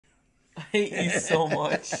hate you so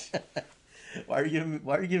much. Why are you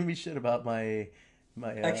giving me shit about my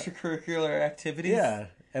extracurricular activities? Yeah,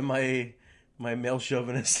 and my male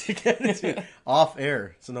chauvinistic attitude off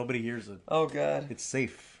air, so nobody hears it. Oh God, it's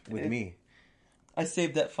safe with me. I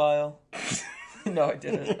saved that file. No, I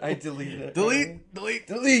didn't. I deleted it.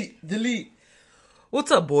 Delete.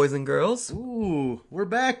 What's up, boys and girls? Ooh, we're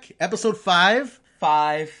back. Episode 5.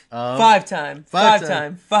 Five-time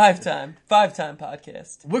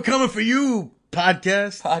podcast. We're coming for you,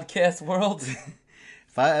 podcast world.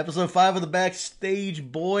 Episode 5 of the Backstage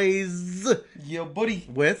Boys. Yo, buddy.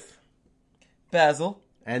 With Basil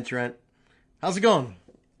and Trent. How's it going,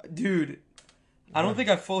 dude? I don't think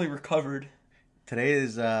I fully recovered. Today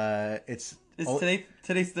is today's Thursday.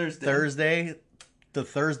 Thursday, the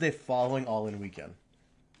Thursday following All-In weekend.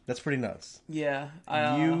 That's pretty nuts. Yeah.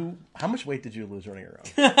 How much weight did you lose running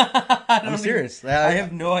around? I'm serious. I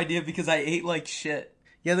have no idea because I ate like shit.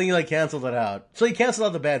 Yeah, then you canceled it out. So you canceled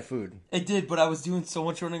out the bad food. I did, but I was doing so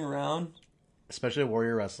much running around. Especially at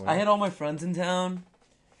Warrior Wrestling. I had all my friends in town.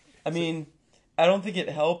 I mean, I don't think it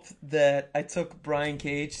helped that I took Brian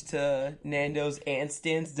Cage to Nando's and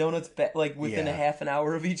Stan's Donuts within a half an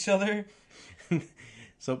hour of each other.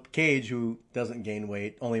 So Cage, who doesn't gain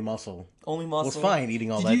weight, only muscle, was was fine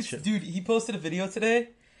eating all that shit. Dude, he posted a video today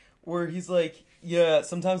where he's like, yeah,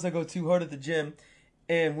 sometimes I go too hard at the gym,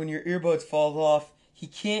 and when your earbuds fall off, he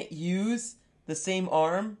can't use the same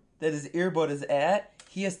arm that his earbud is at.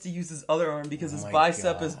 He has to use his other arm because his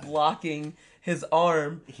bicep is blocking his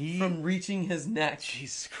arm from reaching his neck.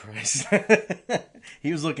 Jesus Christ.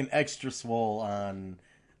 He was looking extra swole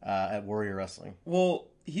at Warrior Wrestling. Well,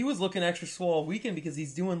 he was looking extra swole all weekend because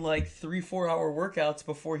he's doing 3-4 hour workouts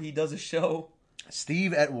before he does a show.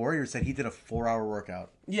 Steve at Warrior said he did a 4-hour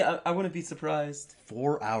workout. Yeah, I wouldn't be surprised.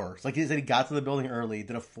 4 hours. He said he got to the building early,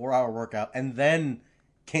 did a 4-hour workout, and then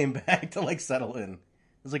came back to settle in. I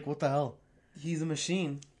was like, what the hell? He's a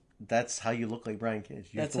machine. That's how you look like Brian Cage.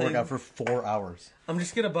 You have to work out for 4 hours. I'm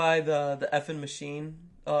just going to buy the effing machine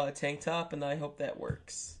tank top, and I hope that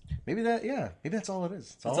works. Maybe that's all it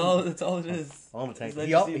is. That's all it is. All I'm saying.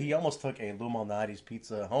 He almost took a Lou Malnati's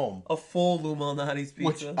pizza home. A full Lou Malnati's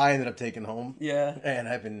pizza. Which I ended up taking home. Yeah. And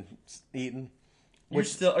I've been eating.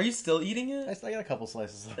 Are you still eating it? I got a couple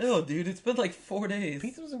slices left. Oh, dude, it's been 4 days.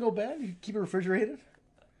 Pizza doesn't go bad. You keep it refrigerated.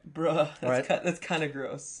 Bruh, that's kind of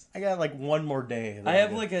gross. I got one more day. I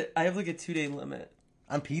have a 2-day limit.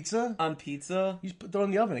 On pizza? On pizza? You just throw it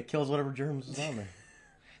in the oven. It kills whatever germs is on there.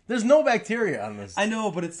 There's no bacteria on this. I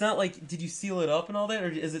know, but it's not did you seal it up and all that, or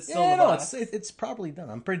is it still in the box? It's probably done.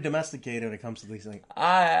 I'm pretty domesticated when it comes to these things.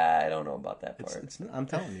 I don't know about that part. I'm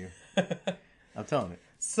telling you. I'm telling you.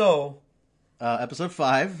 So, episode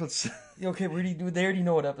 5. Okay, they already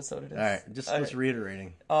know what episode it is. All right, just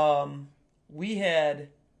reiterating. We had,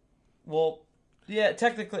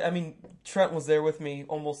 technically, Trent was there with me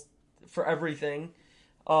almost for everything.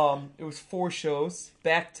 It was 4 shows,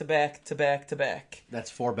 back to back to back to back. That's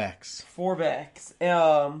 4 backs. 4 backs.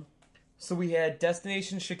 So we had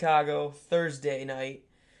Destination Chicago Thursday night.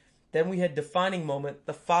 Then we had Defining Moment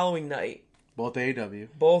the following night. Both AAW.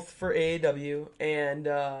 Both for AAW. And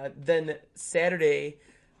then Saturday,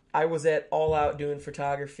 I was at All Out doing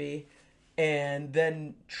photography. And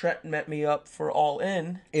then Trent met me up for All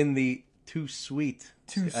In. In the Too Sweet.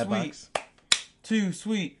 Too Sweet. Box. Too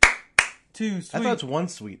Sweet. Too Sweet. I thought it's 1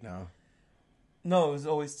 Sweet now. No, it was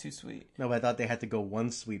always Too Sweet. No, but I thought they had to go 1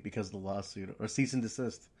 Sweet because of the lawsuit. Or cease and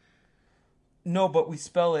desist. No, but we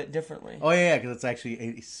spell it differently. Oh, yeah, because it's actually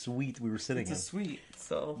a suite we were sitting in. It's a suite,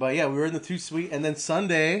 so... But yeah, we were in the Too Sweet. And then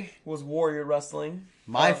Sunday... was Warrior Wrestling.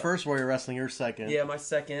 My first Warrior Wrestling, your second. Yeah, my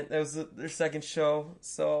second. That was their second show.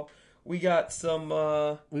 So, we got some...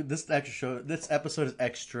 This episode is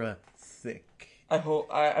extra thick. I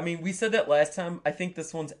hope. We said that last time. I think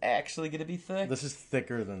this one's actually going to be thick. This is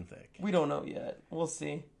thicker than thick. We don't know yet. We'll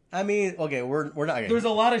see. Okay, we're not. There's a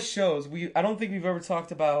lot of shows. I don't think we've ever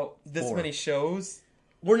talked about this many shows.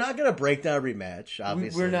 We're not going to break down every match.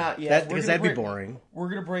 Obviously, we're not. Yeah, because that'd be boring. We're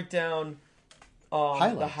going to break down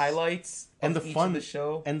the highlights and of the each fun of the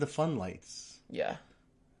show and the fun lights. Yeah.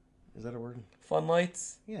 Is that a word? Fun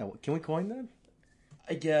lights. Yeah. Can we coin that?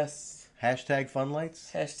 I guess. Hashtag fun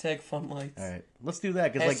lights? Hashtag fun lights. All right. Let's do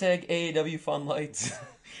that. Hashtag AAW fun lights.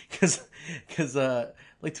 Because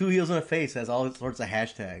Two Heels in a Face has all sorts of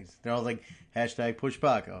hashtags. They're all hashtag push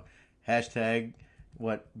PACO. Hashtag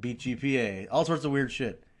beat GPA. All sorts of weird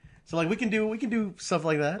shit. So we can do stuff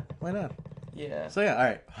like that. Why not? Yeah. So yeah, all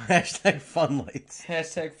right. Hashtag fun lights.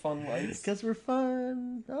 Hashtag fun lights. Because we're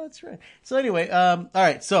fun. Oh, that's right. So anyway, all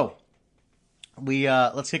right. So we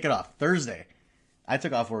let's kick it off. Thursday. I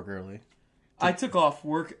took off work early. I took off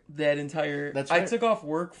work that entire... That's right. I took off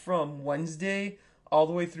work from Wednesday all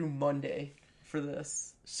the way through Monday for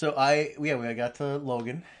this. So I got to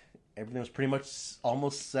Logan. Everything was pretty much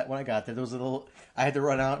almost set when I got there. There was a little... I had to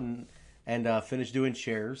run out and finish doing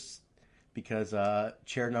chairs because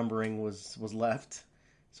chair numbering was left.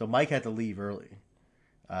 So Mike had to leave early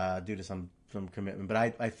due to some commitment. But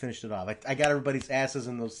I finished it off. I got everybody's asses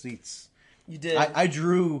in those seats. You did. I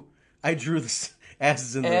drew the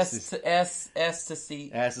asses in those seats. Ass to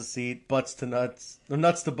seat. Ass to seat, butts to nuts. Or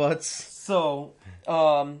nuts to butts. So,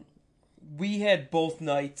 we had both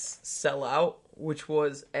nights sell out, which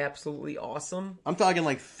was absolutely awesome. I'm talking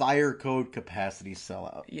like fire code capacity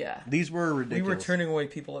sellout. Yeah. These were ridiculous. We were turning away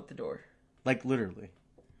people at the door. Like, literally.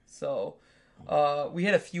 So, we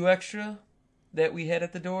had a few extra that we had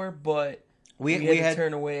at the door, but we had to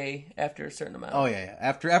turn away after a certain amount. Oh, yeah.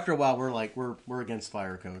 After a while, we're like, we're against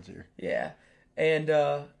fire codes here. Yeah. And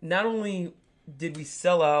not only did we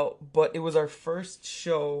sell out, but it was our first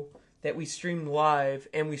show that we streamed live,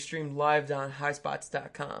 and we streamed live on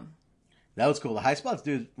highspots.com. That was cool. The High Spots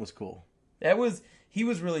dude was cool. He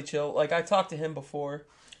was really chill. Like, I talked to him before.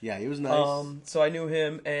 Yeah, he was nice. So I knew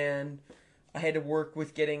him, and I had to work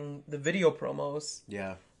with getting the video promos.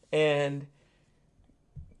 Yeah. And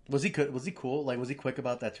was he cool? Like, was he quick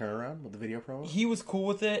about that turnaround with the video promos? He was cool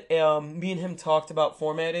with it. Me and him talked about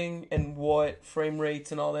formatting and what frame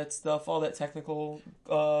rates and all that stuff, all that technical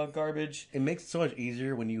garbage. It makes it so much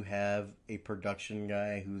easier when you have a production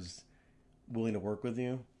guy who's willing to work with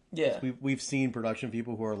you. Yeah. We've seen production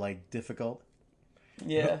people who are, like, difficult.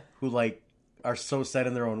 Yeah. Who like, are so set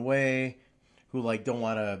in their own way. Who, like, don't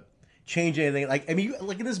want to change anything. Like, I mean,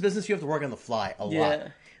 like, in this business, you have to work on the fly a lot.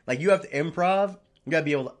 Like, you have to improv. You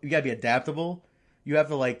gotta be adaptable. You have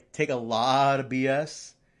to, like, take a lot of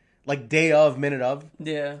BS. Like, day of, minute of.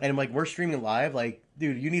 Yeah. And, like, we're streaming live. Like,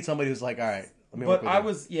 dude, you need somebody who's like, all right, let me work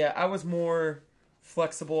with you. I was more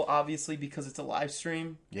flexible, obviously, because it's a live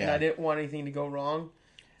stream. Yeah. And I didn't want anything to go wrong.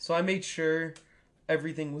 So I made sure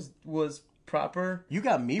everything was proper. You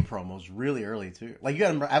got me promos really early too. Like, you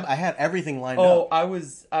got, I had everything lined up. Oh, I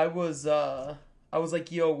was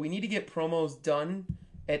like, yo, we need to get promos done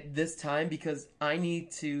at this time because I need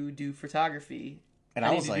to do photography. And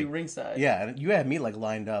I was need to do ringside. Yeah, and you had me like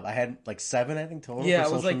lined up. I had like 7, I think, total. Yeah,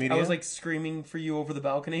 for social media. I was like screaming for you over the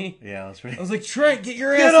balcony. Yeah, that's pretty. I was like, Trent, get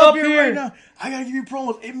your ass up here right now. I gotta give you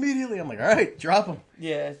promos immediately. I'm like, all right, drop them.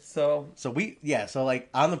 Yeah. So like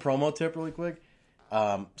on the promo tip, really quick.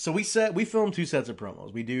 So we filmed 2 sets of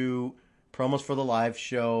promos. We do promos for the live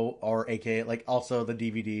show, or aka like also the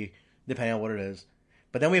DVD, depending on what it is.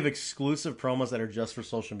 But then we have exclusive promos that are just for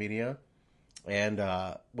social media, and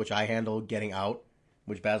which I handle getting out.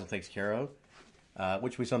 Which Basil takes care of,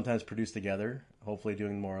 which we sometimes produce together. Hopefully,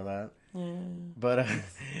 doing more of that.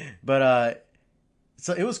 But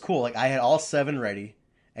so it was cool. Like, I had all 7 ready,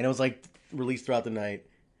 and it was like released throughout the night.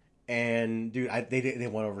 And dude, they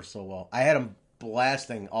went over so well. I had them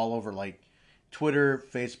blasting all over, like Twitter,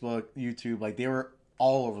 Facebook, YouTube. Like, they were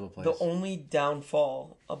all over the place. The only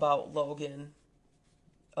downfall about Logan,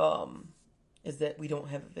 is that we don't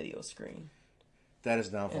have a video screen. That is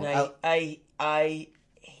downfall. And I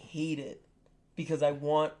hate it because I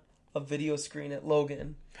want a video screen at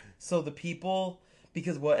Logan. So the people,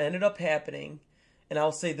 because what ended up happening, and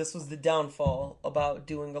I'll say this was the downfall about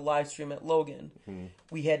doing a live stream at Logan. Mm-hmm.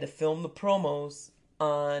 We had to film the promos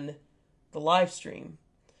on the live stream,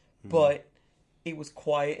 but it was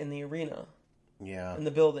quiet in the arena. Yeah. In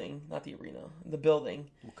the building. Not the arena. The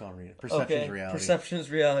building. We'll call it arena. Perception's reality.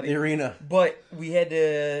 Perception's reality. The arena. But we had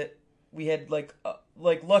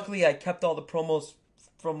luckily I kept all the promos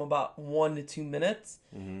from about 1 to 2 minutes,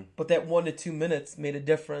 but that 1 to 2 minutes made a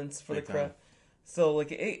difference for the crowd. So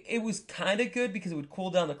like it was kind of good because it would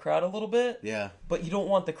cool down the crowd a little bit. Yeah. But you don't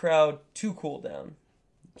want the crowd to cool down.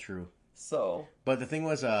 True. So. But the thing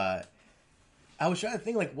was, I was trying to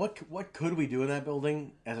think like what could we do in that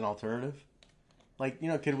building as an alternative? Like, you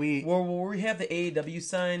know, could we? Well, where we have the AAW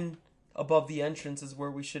sign above the entrance is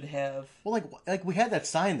where we should have. Well, like we had that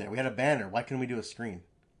sign there. We had a banner. Why couldn't we do a screen?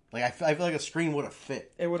 Like, I feel like a screen would have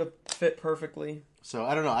fit. It would have fit perfectly. So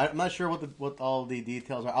I don't know. I'm not sure what all the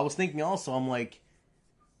details are. I was thinking also. I'm like,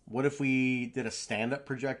 what if we did a stand-up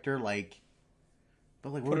projector? Like,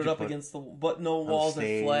 but like, put it up against the. But no walls are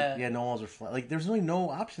flat. Yeah, no walls are flat. Like, there's really no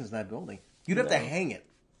options in that building. You'd have to hang it.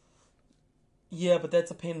 Yeah, but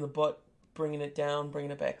that's a pain in the butt. Bringing it down, bringing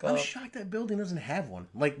it back up. I'm shocked that building doesn't have one.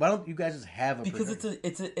 Like, why don't you guys just have a projector?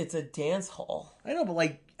 Because it's a dance hall. I know, but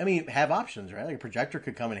like, I mean, have options, right? Like, a projector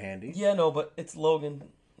could come in handy. Yeah, no, but it's Logan.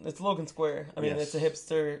 It's Logan Square. I mean, it's a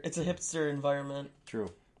hipster environment. True.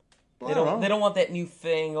 Well, they don't want that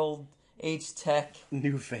newfangled age tech.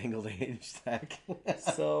 Newfangled age tech.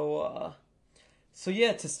 So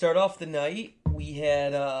yeah, to start off the night, we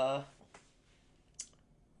had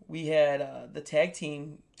the tag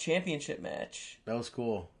team championship match. That was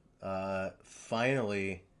cool.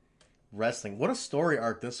 Finally, wrestling. What a story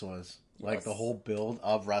arc this was. Like, Yes. the whole build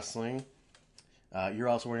of wrestling. You're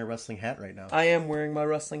also wearing a wrestling hat right now. I am wearing my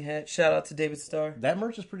wrestling hat. Shout out to David Starr. That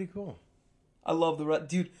merch is pretty cool. I love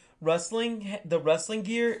dude. Wrestling, the wrestling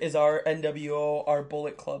gear is our NWO, our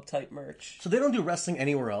Bullet Club type merch. So they don't do wrestling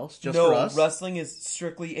anywhere else, just No, for us? wrestling is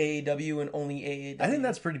strictly AAW and only AAW. I think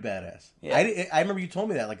that's pretty badass. Yeah. I remember you told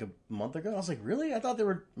me that like a month ago. I was like, really? I thought they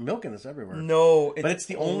were milking this everywhere. No, But it's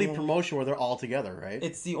the only promotion where they're all together, right?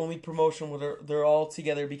 It's the only promotion where they're all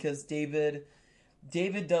together because David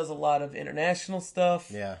does a lot of international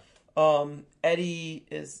stuff. Yeah. Eddie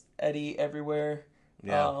is Eddie everywhere.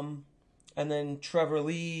 Yeah. And then Trevor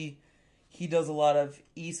Lee, he does a lot of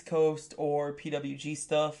East Coast or PWG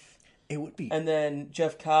stuff. It would be. And then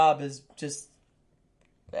Jeff Cobb is just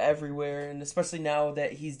everywhere, and especially now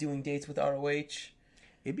that he's doing dates with ROH.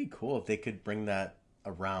 It'd be cool if they could bring that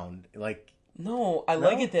around. Like, No, I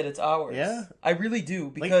like it that it's ours. Yeah? I really do,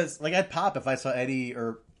 because... Like I'd pop if I saw Eddie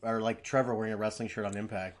or like Trevor wearing a wrestling shirt on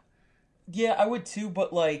Impact. Yeah, I would too,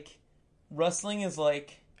 but like, wrestling is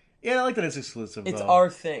like... Yeah, I like that it's exclusive, It's though. our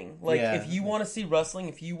thing. Like, Yeah. if you want to see wrestling,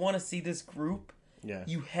 if you want to see this group, Yeah.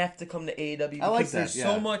 you have to come to AAW. I like because there's that,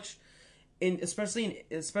 so yeah. much,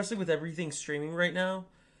 especially with everything streaming right now.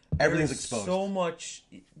 Everything's there's exposed. So much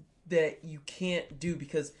that you can't do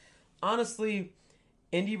because, honestly,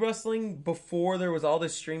 indie wrestling, before there was all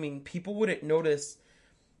this streaming, people wouldn't notice.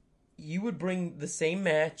 You would bring the same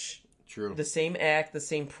match, True. the same act, the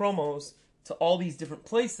same promos to all these different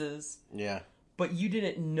places. Yeah. But you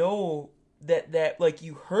didn't know that like,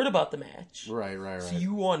 you heard about the match. Right. So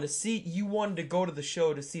you wanted to go to the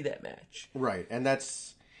show to see that match. Right, and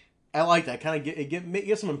that's... I like that. Kind of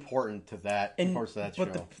get some important to that, of course, that show.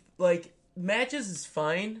 But like, matches is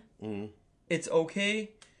fine. Mm-hmm. It's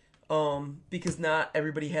okay. Because not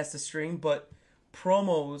everybody has to stream, but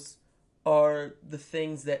promos are the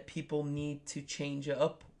things that people need to change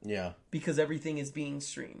up. Yeah. Because everything is being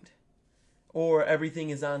streamed. Or everything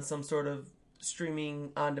is on some sort of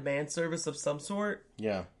streaming on-demand service of some sort.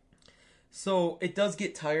 Yeah. So it does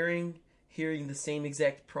get tiring hearing the same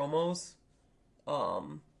exact promos.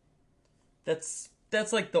 That's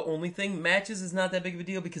like the only thing. Matches is not that big of a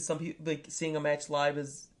deal because some people, like, seeing a match live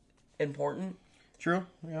is important. True,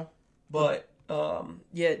 yeah. But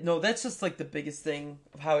yeah, no, that's just like the biggest thing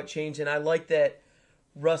of how it changed, and I like that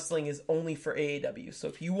wrestling is only for AAW. So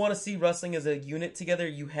if you want to see wrestling as a unit together,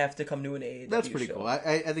 you have to come to an AAW That's pretty show. cool.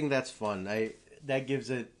 I think that's fun. That gives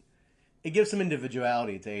it gives some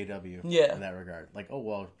individuality to AEW. Yeah. In that regard. Like, oh,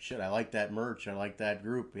 well, shit, I like that merch. I like that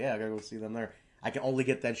group. Yeah, I gotta go see them there. I can only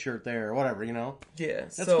get that shirt there or whatever, you know? Yeah.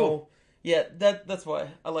 That's so cool. yeah, that's why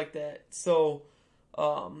I like that. So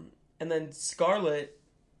and then Scarlett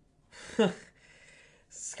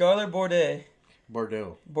Bordeaux. The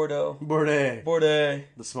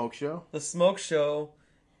smoke show? The smoke show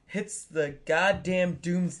hits the goddamn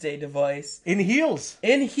doomsday device In heels.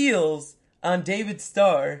 on David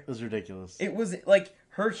Starr. It was ridiculous. It was like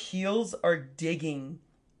her heels are digging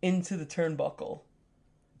into the turnbuckle.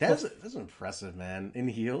 That's impressive, man. In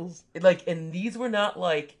heels? Like, and these were not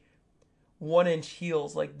like 1-inch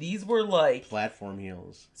heels. Like, these were like Platform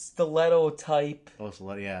heels. stiletto type. Oh,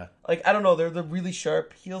 stiletto, yeah. Like, I don't know, they're the really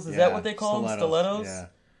sharp heels. Is that what they call them? Stilettos? Yeah.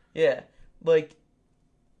 Yeah. Like,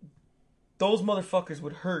 those motherfuckers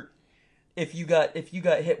would hurt if you got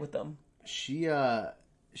hit with them. She's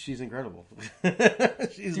incredible.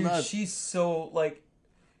 She's Dude, nuts. she's so, like,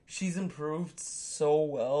 she's improved so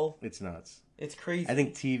well. It's nuts. It's crazy. I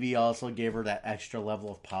think TV also gave her that extra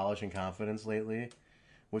level of polish and confidence lately,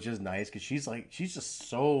 which is nice because she's just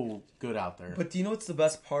so good out there. But do you know what's the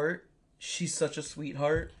best part? She's such a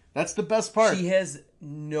sweetheart. That's the best part. She has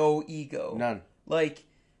no ego. None. Like,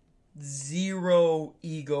 zero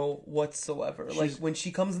ego whatsoever. Like, when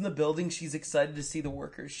she comes in the building, she's excited to see the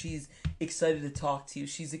workers. She's excited to talk to you.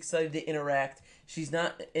 She's excited to interact. She's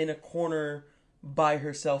not in a corner by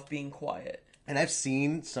herself being quiet. And I've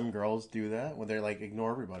seen some girls do that when they're like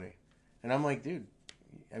ignore everybody, and I'm like, dude.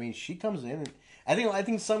 I mean, she comes in, and I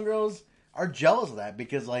think some girls are jealous of that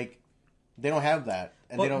because like they don't have that,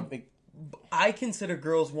 and they don't. I consider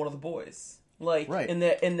girls one of the boys, like right.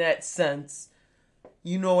 in that sense.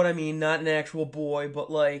 You know what I mean? Not an actual boy, but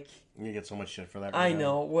like you get so much shit for that. I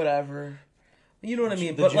know, whatever. You know what I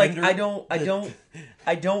mean? The But gender, like,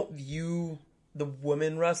 I don't view the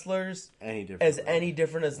women wrestlers any different as any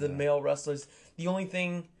different as the male wrestlers. The only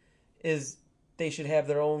thing is they should have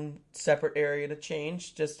their own separate area to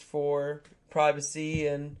change just for privacy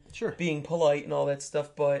and being polite and all that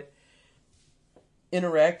stuff. But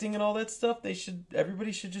interacting and all that stuff,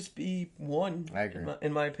 everybody should just be one. I agree.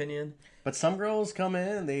 In my opinion. But some girls come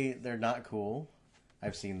in and they're not cool.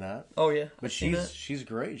 I've seen that. Oh yeah, but she's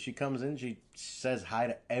great. She comes in, she says hi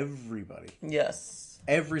to everybody. Yes,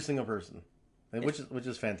 every single person, which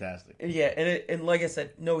is fantastic. Yeah, and like I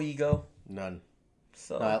said, no ego, none.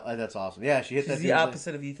 So that's awesome. Yeah, she's the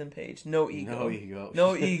opposite of Ethan Page. No ego.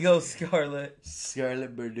 No ego.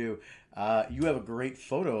 Scarlett Bordeaux. You have a great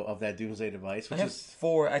photo of that Doomsday device. I have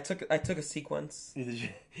 4. I took a sequence. Did you?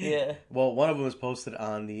 Yeah. Well, one of them was posted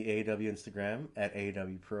on the AAW Instagram at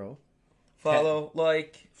AAW Pro. Follow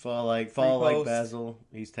like Basil.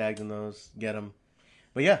 He's tagged in those. Get him.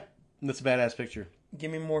 But yeah, that's a badass picture. Give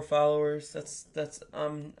me more followers. That's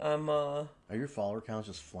I'm Are your follower counts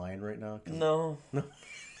just flying right now? No.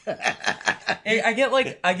 Hey, I get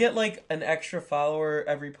like an extra follower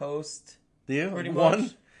every post. Do you? Pretty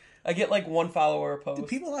much. I get like 1 follower a post. Do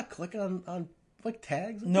people not click on like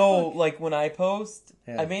tags? No, like when I post,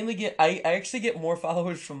 yeah. I actually get more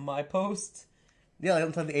followers from my post. Yeah,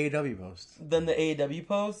 like on the AAW posts. Than the AAW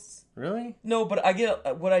posts. Really? No, but I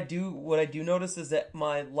get what I do notice is that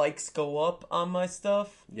my likes go up on my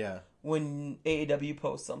stuff. Yeah. When AAW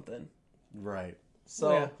posts something. Right.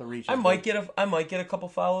 So the reach I might get a couple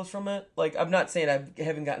follows from it. Like I'm not saying I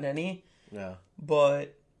haven't gotten any. Yeah.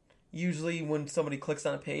 But usually when somebody clicks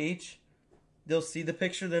on a page, they'll see the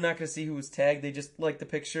picture. They're not going to see who was tagged. They just like the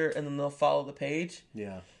picture and then they'll follow the page.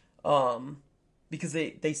 Yeah. Because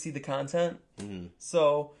they see the content. Mm-hmm.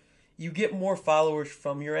 So you get more followers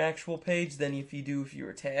from your actual page than if you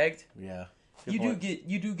were tagged. Yeah.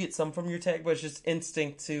 You do get some from your tag, but it's just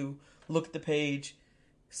instinct to look at the page,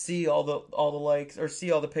 see all the likes or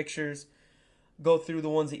see all the pictures, go through the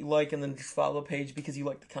ones that you like, and then just follow the page because you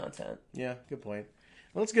like the content. Yeah, good point.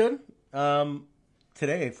 Well, that's good.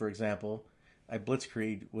 Today, for example, I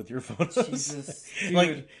blitzkrieged with your photos. Jesus,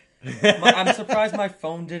 dude. I'm surprised my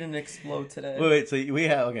phone didn't explode today. Wait. So we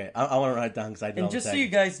have I want to write down because I don't. And just so you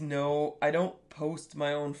guys know, I don't post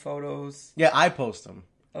my own photos. Yeah, I post them.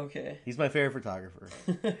 Okay. He's my favorite photographer.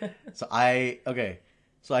 So I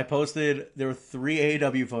posted. There were 3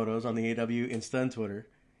 AAW photos on the AAW Insta and Twitter.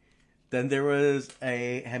 Then there was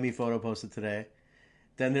a Hemi photo posted today.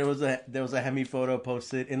 Then there was a Hemi photo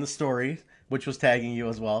posted in the story, which was tagging you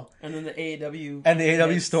as well. And then the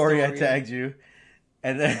AAW story, I tagged you.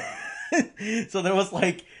 And then, so there was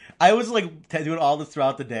I was doing all this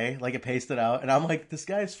throughout the day, it paced it out, and I'm like, this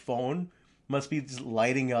guy's phone must be just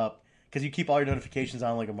lighting up because you keep all your notifications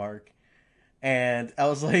on like a mark. And I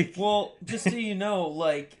was like, well, just so you know,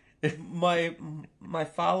 my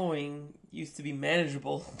following used to be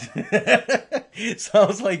manageable. So I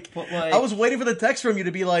was like, I was waiting for the text from you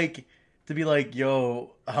to be like,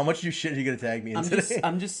 yo, how much shit are you gonna tag me in today?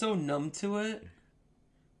 I'm just so numb to it.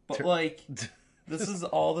 But this is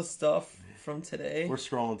all the stuff from today. We're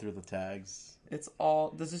scrolling through the tags. This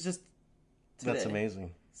is just today. That's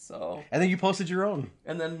amazing. So. And then you posted your own.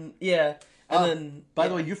 And then, yeah. And then. By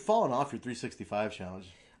the way, you've fallen off your 365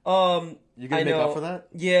 challenge. You gonna make up for that?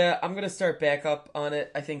 Yeah, I'm gonna start back up on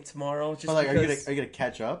it, I think tomorrow. Just are you gonna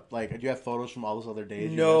catch up? Do you have photos from all those other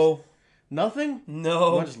days? No. Nothing? No.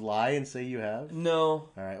 You want to just lie and say you have? No.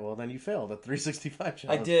 Alright, well then you failed at 365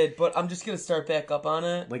 challenge. I did, but I'm just gonna start back up on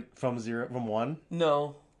it. From 1?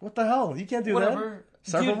 No. What the hell? You can't do that.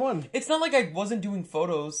 Start from 1. It's not like I wasn't doing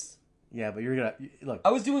photos. Yeah, but you're gonna... Look.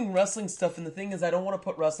 I was doing wrestling stuff, and the thing is I don't want to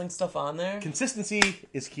put wrestling stuff on there. Consistency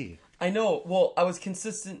is key. I know. Well, I was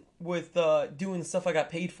consistent with doing the stuff I got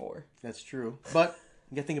paid for. That's true. But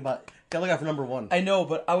you gotta think about... You gotta look out for number 1. I know,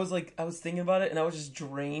 but I was thinking about it, and I was just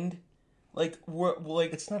drained.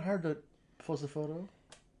 It's not hard to post a photo.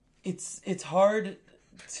 It's hard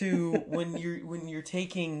to when you're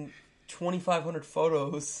taking 2,500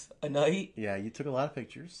 photos a night. Yeah, you took a lot of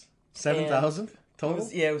pictures. 7,000 total.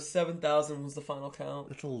 It was 7,000 was the final count.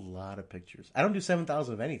 That's a lot of pictures. I don't do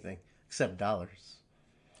 7,000 of anything except dollars.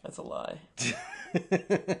 That's a lie.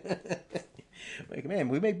 Man,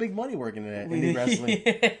 we make big money working in indie wrestling.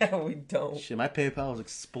 Yeah, we don't. Shit, my PayPal was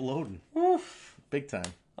exploding. Oof. Big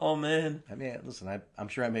time. Oh man. I mean, listen, I'm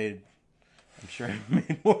sure I made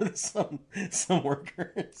more than some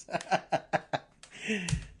workers.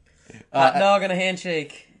 Hot dog and a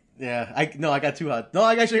handshake. Yeah, I got 2 hot. No,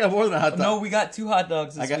 I actually got more than a hot dog. No, we got 2 hot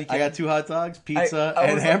dogs this weekend. I got 2 hot dogs, pizza,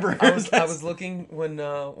 and hamburgers. I was looking when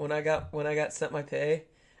I got sent my pay.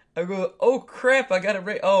 I go, oh crap! I got it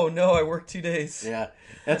right. Oh no, I worked 2 days. Yeah,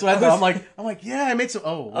 that's what I thought. I'm like, yeah, I made some.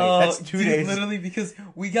 Oh wait, that's 2 days. Literally, because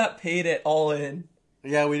we got paid at all in.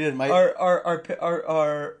 Yeah, we did.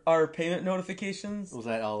 Our payment notifications Was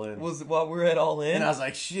that all in? was while we were at All In. And I was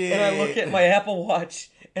like, shit. And I look at my Apple Watch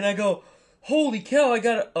and I go, holy cow, I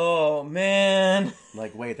gotta, oh man.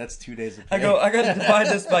 Like, wait, that's 2 days of pay. I gotta divide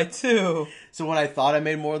this by 2. So when I thought I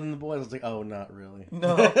made more than the boys, I was like, oh, not really.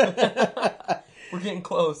 No. We're getting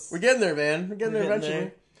close. We're getting there, man. We're getting there eventually.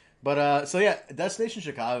 There. But, so yeah, Destination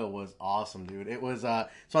Chicago was awesome, dude. It was, so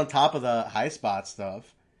on top of the high spot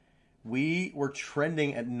stuff, we were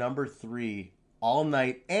trending at number 3 all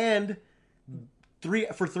night and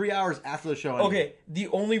for 3 hours after the show ended. Okay, the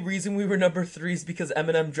only reason we were number 3 is because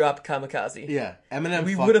Eminem dropped Kamikaze. Yeah, Eminem.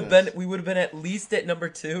 We would have been at least at number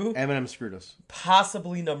 2. Eminem screwed us.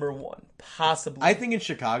 Possibly number 1. Possibly. I think in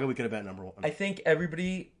Chicago we could have been number 1. I think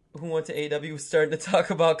everybody who went to AAW was starting to talk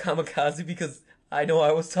about Kamikaze because I know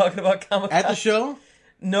I was talking about Kamikaze at the show.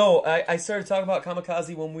 No, I started talking about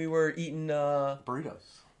Kamikaze when we were eating burritos.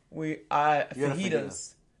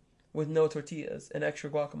 Fajitas with no tortillas and extra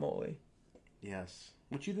guacamole. Yes.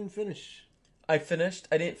 Which you didn't finish. I finished.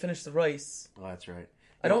 I didn't finish the rice. Oh, that's right.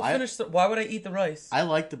 Why would I eat the rice? I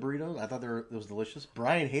liked the burritos. I thought it was delicious.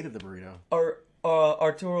 Brian hated the burrito.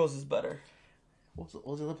 Arturo's is better. What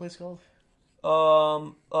was the other place called?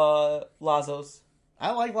 Lazo's.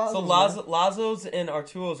 I like Lazo's. So Lazo's and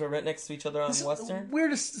Arturo's are right next to each other on Western.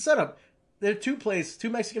 Weirdest setup. They're two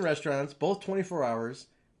Mexican restaurants, both 24 hours,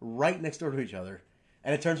 right next door to each other.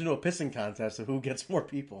 And it turns into a pissing contest of who gets more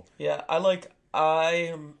people. Yeah, I'm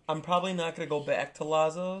probably not gonna go back to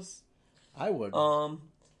Lazo's. I would.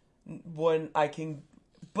 When I can,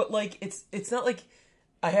 but like it's not like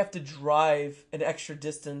I have to drive an extra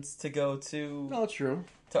distance to go to. No, it's true.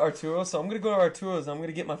 To Arturo's, so I'm gonna go to Arturo's. I'm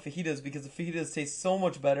gonna get my fajitas because the fajitas taste so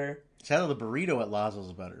much better. Sadly, the burrito at Lazo's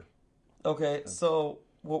is better. Okay, so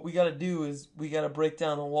what we gotta do is we gotta break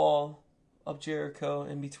down the wall of Jericho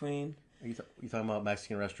in between. Are you talking about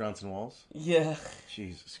Mexican restaurants and walls? Yeah.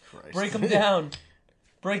 Jesus Christ. Break them down.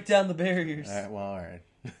 Break down the barriers. All right.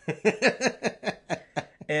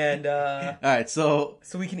 And all right, so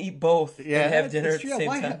we can eat both and have dinner at the same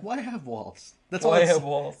time. Why have walls? That's why I have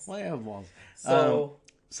walls. Why have walls? So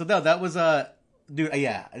no, that was dude.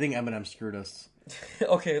 Yeah, I think Eminem screwed us.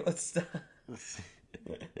 Okay, let's stop.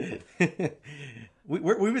 We've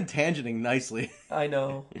been tangenting nicely. I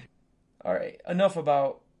know. All right, enough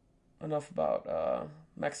about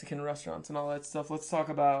Mexican restaurants and all that stuff. Let's talk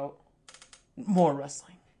about more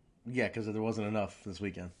wrestling. Yeah, because there wasn't enough this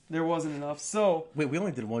weekend. There wasn't enough. So wait, we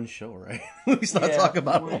only did one show, right? We started talking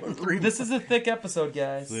about 3. This is a thick episode,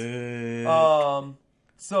 guys. Thick.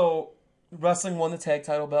 So wrestling won the tag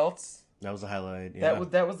title belts. That was a highlight. Yeah.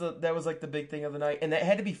 That was like the big thing of the night, and that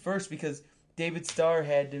had to be first because David Starr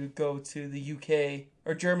had to go to the UK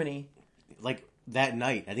or Germany. Like that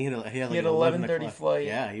night, I think he had an 11:30 flight.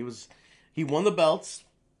 Yeah, he won the belts,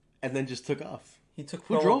 and then just took off.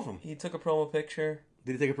 Who drove him? He took a promo picture.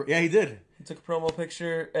 Did he take a? Yeah, he did. He took a promo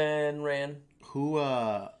picture and ran.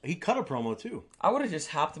 He cut a promo too. I would have just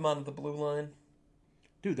hopped him onto the blue line.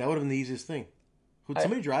 Dude, that would have been the easiest thing. Would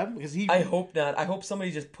somebody drive him? Because I hope not. I hope somebody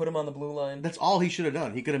just put him on the blue line. That's all he should have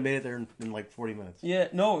done. He could have made it there in like 40 minutes. Yeah,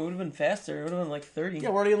 no, it would have been faster. It would have been like 30. Yeah,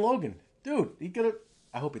 we're already in Logan. Dude, he could have...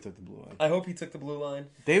 I hope he took the blue line. I hope he took the blue line.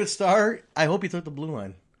 David Starr, I hope he took the blue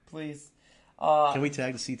line. Please. Can we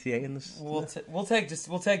tag the CTA in this? We'll tag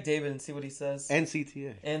David and see what he says. And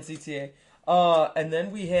CTA. And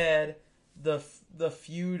then we had the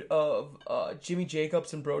feud of Jimmy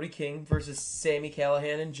Jacobs and Brody King versus Sami,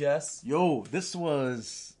 Callihan, and Jess. Yo, this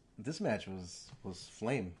match was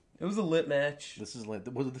flame. It was a lit match.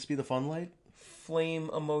 Would this be the fun light? Flame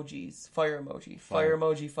emojis, fire emoji, fire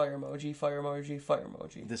emoji, fire emoji, fire emoji, fire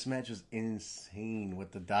emoji. This match was insane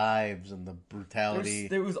with the dives and the brutality.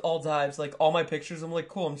 There was all dives. Like all my pictures, I'm like,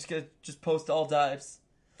 cool. I'm just gonna post all dives.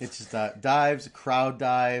 It's just dives, crowd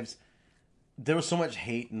dives. There was so much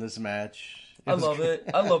hate in this match. I love it.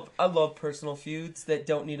 I love personal feuds that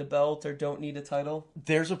don't need a belt or don't need a title.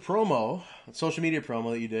 There's a social media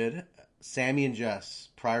promo that you did, Sami and Jess,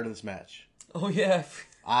 prior to this match. Oh yeah.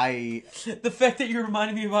 The fact that you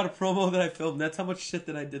reminded me about a promo that I filmed, that's how much shit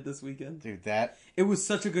that I did this weekend. Dude, it was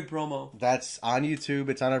such a good promo. That's on YouTube.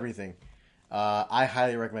 It's on everything. I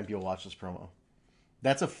highly recommend people watch this promo.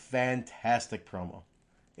 That's a fantastic promo.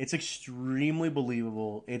 It's extremely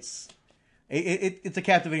believable. It's a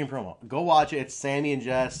captivating promo. Go watch it. It's Sami and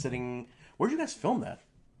Jess sitting... Where'd you guys film that?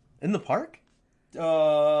 In the park?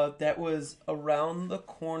 That was around the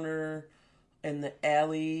corner in the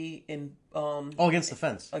alley in... against the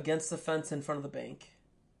fence. Against the fence in front of the bank.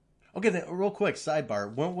 Okay, then, real quick,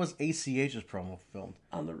 sidebar. When was ACH's promo filmed?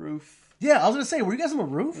 On the roof. Yeah, I was going to say, were you guys on the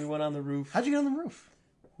roof? We went on the roof. How'd you get on the roof?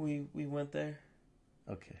 We went there.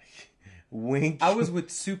 Okay. Wink. I was with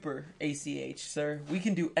Super ACH, sir. We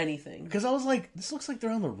can do anything. Because I was like, this looks like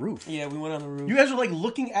they're on the roof. Yeah, we went on the roof. You guys were like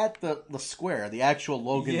looking at the square, the actual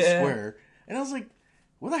Logan square. And I was like,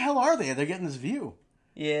 where the hell are they? They're getting this view.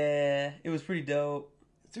 Yeah, it was pretty dope.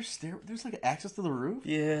 There's like access to the roof?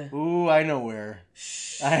 Yeah. Ooh, I know where.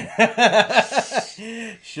 Shh.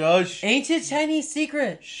 Shush. Ancient Chinese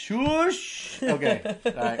secret. Shush. Okay.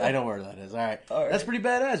 All right, I know where that is. All right. That's pretty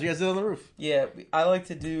badass. You guys did it on the roof. Yeah, I like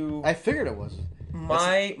to do... I figured it was.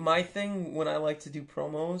 My thing when I like to do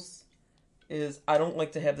promos is I don't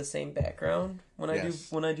like to have the same background when I do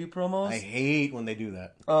promos. I hate when they do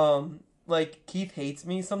that. Like Keith hates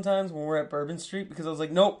me sometimes when we're at Bourbon Street because I was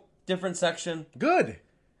like, nope, different section. Good.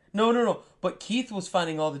 No. But Keith was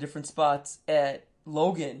finding all the different spots at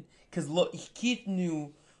Logan because Keith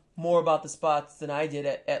knew more about the spots than I did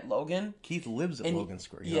at Logan. Keith lives at Logan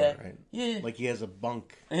Square. Yeah, right? Yeah. Like he has a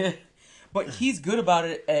bunk. But he's good about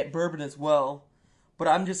it at Bourbon as well. But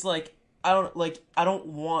I'm just like I don't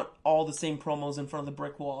want all the same promos in front of the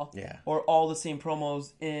brick wall. Yeah. Or all the same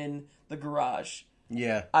promos in the garage.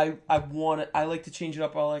 Yeah. I want it. I like to change it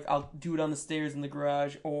up. I'll do it on the stairs in the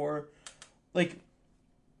garage or like.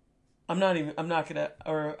 I'm not gonna,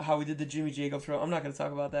 or how we did the Jimmy Jacob throw. I'm not gonna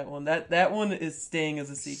talk about that one. That one is staying as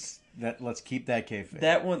a secret. Let's keep that kayfabe.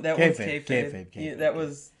 That one's kayfabe. Yeah, that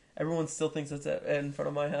was. Everyone still thinks that's in front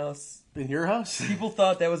of my house. In your house? People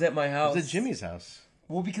thought that was at my house. It was at Jimmy's house.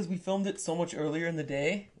 Well, because we filmed it so much earlier in the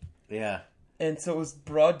day. Yeah. And so it was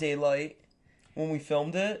broad daylight when we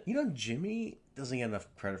filmed it. You know, Jimmy doesn't get enough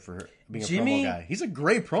credit for being a promo guy. He's a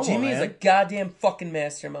great promo, Jimmy man. is a goddamn fucking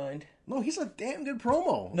mastermind. No, he's a damn good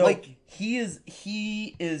promo. No, he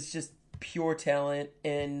is just pure talent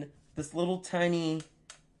and this little tiny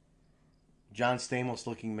John Stamos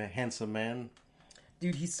looking handsome man.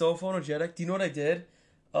 Dude, he's so photogenic. Do you know what I did?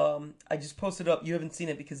 I just posted up. You haven't seen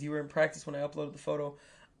it because you were in practice when I uploaded the photo.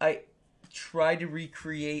 I tried to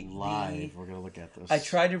recreate live. We're gonna look at this. I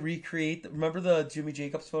tried to recreate. Remember the Jimmy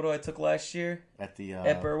Jacobs photo I took last year at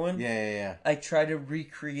Berwyn? Yeah. I tried to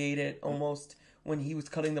recreate it almost when he was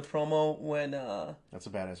cutting the promo when that's a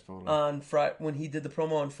badass photo on Friday when he did the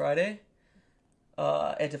promo on Friday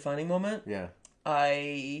at Defining Moment. Yeah.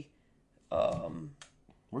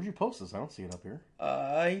 Where'd you post this? I don't see it up here.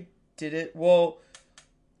 I did it. Well,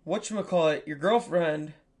 whatchamacallit, your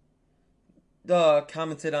girlfriend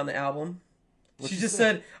commented on the album. She just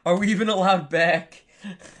said, "Are we even allowed back?"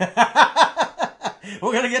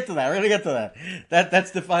 We're gonna get to that.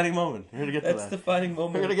 That's defining moment. We're gonna get to that. That's defining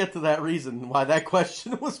moment. We're gonna get to that reason why that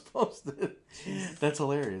question was posted. That's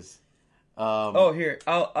hilarious. Here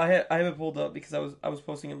I have it pulled up because I was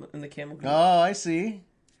posting him in the camel group. Oh, I see.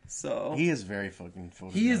 So he is very fucking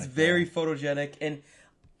photogenic. He is very photogenic, and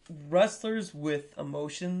wrestlers with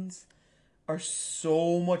emotions are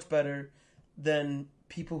so much better than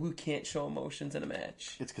people who can't show emotions in a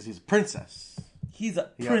match. It's because he's a princess. He's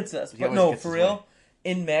a princess. But no, for real,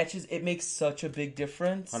 in matches, it makes such a big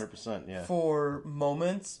difference. 100%, yeah. For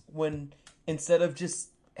moments when instead of just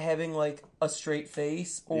having like a straight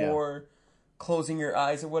face or closing your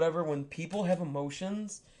eyes or whatever, when people have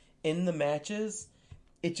emotions in the matches,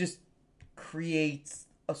 it just creates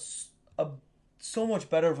a so much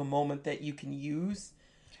better of a moment that you can use.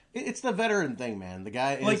 It's the veteran thing, man. The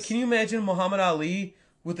guy is... Like, can you imagine Muhammad Ali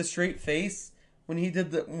with a straight face when he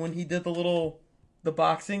did the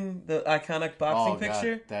iconic boxing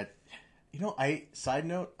picture? God, that, side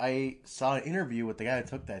note, I saw an interview with the guy that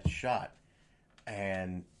took that shot,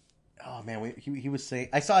 and oh man, he was saying,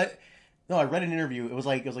 I read an interview. It was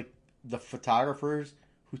like the photographers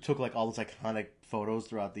who took like all those iconic photos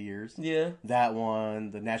throughout the years. Yeah. That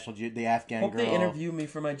one, the the Afghan Hope girl. they interview me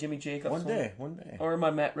for my Jimmy Jacobs one day. Or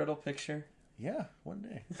my Matt Riddle picture. Yeah, one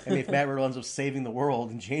day. I mean, if Matt Riddle ends up saving the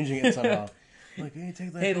world and changing it somehow. Like, hey,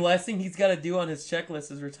 take that. Hey, the last thing he's got to do on his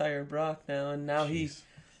checklist is retire Brock now. And now he's...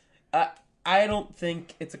 I don't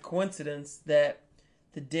think it's a coincidence that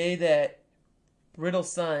the day that Riddle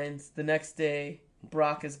signs, the next day,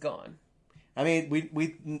 Brock is gone. I mean,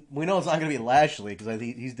 we know it's not going to be Lashley because I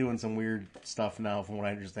think he's doing some weird stuff now, from what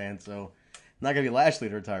I understand. So, not going to be Lashley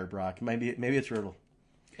to retire Brock. Maybe it's Riddle.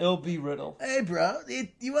 It'll be Riddle. Hey, bro,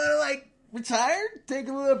 you want to retire? Take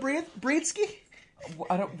a little breatski?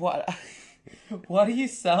 Why do you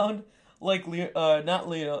sound like not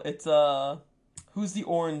Leo? It's who's the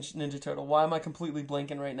orange Ninja Turtle? Why am I completely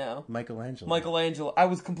blanking right now? Michelangelo. I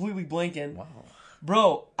was completely blanking. Wow,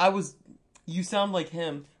 bro, you sound like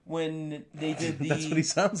him. When they did the... That's what he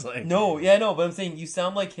sounds like. No, but I'm saying you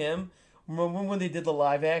sound like him. Remember when they did the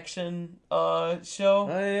live action show?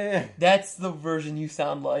 Oh, yeah. That's the version you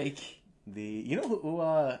sound like. You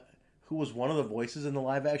know who was one of the voices in the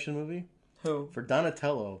live action movie? Who? For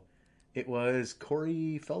Donatello, it was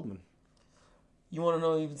Corey Feldman. You want to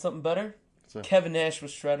know even something better? So, Kevin Nash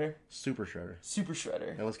was Shredder. Super Shredder. Super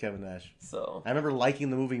Shredder. That was Kevin Nash. So I remember liking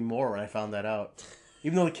the movie more when I found that out.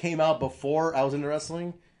 Even though it came out before I was into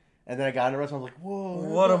wrestling, and then I got into wrestling, I was like, whoa.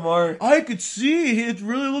 What a mark. I could see it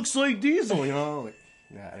really looks like Diesel, you know? Like,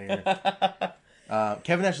 yeah,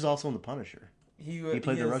 Kevin Nash is also in The Punisher. He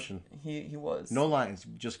played the Russian. He was. No lines,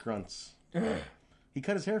 just grunts. He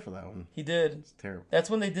cut his hair for that one. He did. It's terrible. That's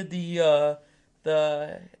when they did the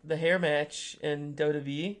hair match in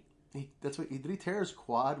WWE. Did he tear his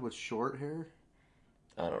quad with short hair?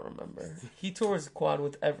 I don't remember. He tore his quad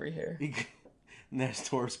with every hair. Nash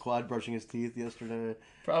tore his quad brushing his teeth yesterday.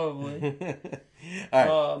 Probably. All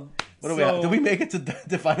right. What do we have? Did we make it to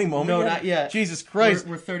defining moment? No, yet? not yet. Jesus Christ.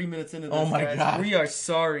 We're 30 minutes into this. Oh my guys. God. We are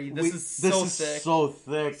sorry. This is so thick. So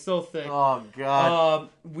thick. So thick. Oh God.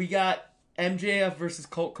 We got MJF versus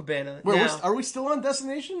Colt Cabana. Wait, now, are we still on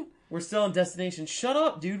Destination? We're still on Destination. Shut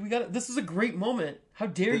up, dude. This is a great moment. How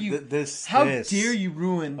dare you? How dare you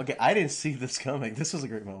ruin? Okay, I didn't see this coming. This was a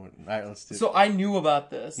great moment. All right, let's do it. So I knew about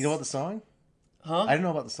this. You know about the song? Huh? I didn't know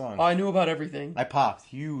about the song. Oh, I knew about everything. I popped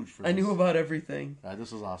huge for this. I knew about everything. All right,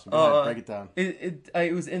 this was awesome. Go ahead, break it down.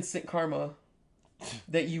 It was instant karma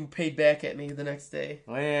that you paid back at me the next day.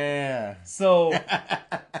 Oh, yeah. So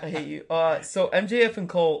I hate you. So MJF and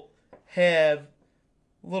Colt have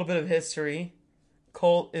a little bit of history.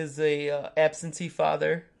 Colt is a absentee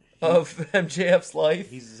father of MJF's life.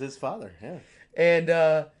 He's his father, yeah.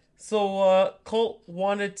 And so Colt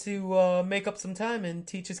wanted to make up some time and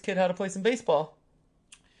teach his kid how to play some baseball.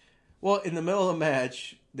 Well, in the middle of the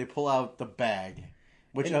match, they pull out the bag,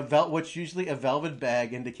 which usually a velvet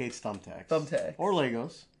bag indicates thumbtacks. Thumbtacks. Or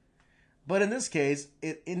Legos. But in this case,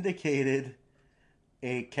 it indicated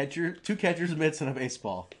two catcher's mitts and a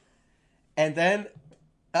baseball. And then,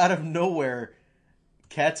 out of nowhere,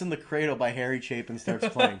 Cats in the Cradle by Harry Chapin starts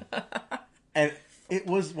playing. And it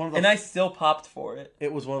was one of the... And I still popped for it.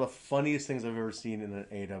 It was one of the funniest things I've ever seen in an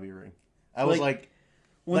AAW ring. I was like...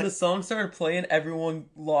 When the song started playing, everyone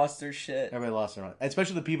lost their shit. Everybody lost their mind.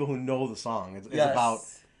 Especially the people who know the song. It's yes. about,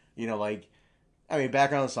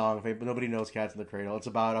 background of the song. If nobody knows Cats in the Cradle. It's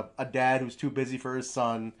about a dad who's too busy for his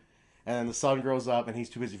son. And then the son grows up and he's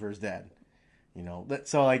too busy for his dad.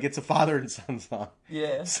 So, it's a father and son song.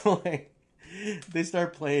 Yeah. So, they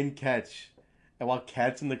start playing Catch. And while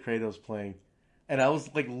Cats in the Cradle is playing. And I was,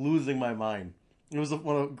 losing my mind. It was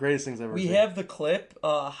one of the greatest things I've ever seen. We have the clip.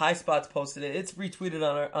 High Spots posted it. It's retweeted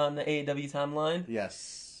on the AAW timeline.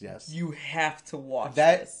 Yes. You have to watch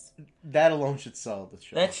this. That alone should sell the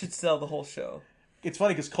show. That should sell the whole show. It's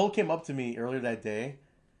funny because Cole came up to me earlier that day.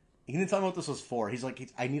 He didn't tell me what this was for. He's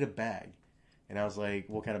like, I need a bag. And I was like,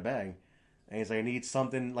 what kind of bag? And he's like, I need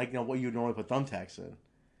something like what you would normally put thumbtacks in.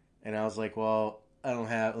 And I was like, well, I don't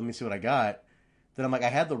have. Let me see what I got. Then I'm like, I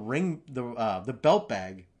had the ring, the belt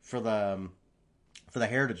bag for the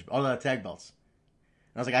heritage, all the tag belts.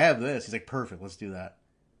 And I was like, I have this. He's like, perfect, let's do that.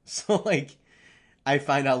 So, I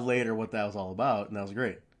find out later what that was all about, and that was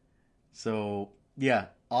great. So, yeah,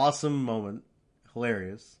 awesome moment.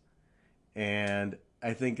 Hilarious. And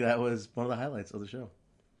I think that was one of the highlights of the show.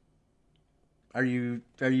 Are you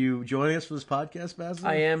joining us for this podcast, Basil?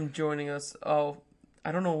 I am joining us. Oh,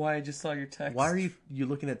 I don't know why I just saw your text. Why are you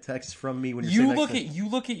looking at texts from me when you're you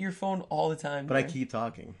look at your phone all the time? But man. I keep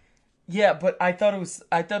talking. Yeah, but I thought it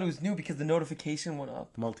was new because the notification went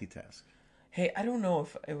up. Multitask. Hey, I don't know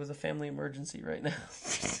if it was a family emergency right now.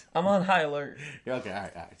 I'm on high alert. Yeah, okay, all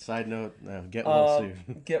right. Side note, get well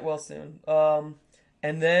soon. Get well soon.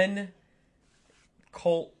 And then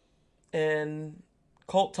Colt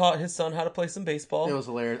taught his son how to play some baseball. It was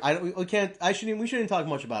hilarious. We shouldn't talk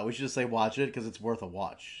much about it. We should just say watch it because it's worth a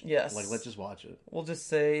watch. Yes. Let's just watch it. We'll just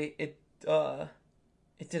say it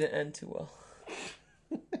didn't end too well.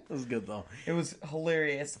 It was good though. It was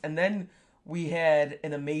hilarious. And then we had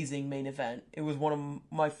an amazing main event. It was one of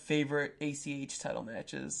my favorite ACH title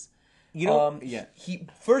matches. Yeah.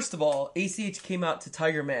 First of all, ACH came out to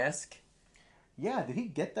Tiger Mask. Yeah, did he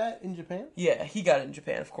get that in Japan? Yeah, he got it in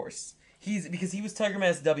Japan, of course. Because he was Tiger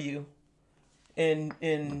Mask W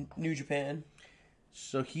in New Japan.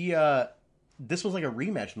 So this was like a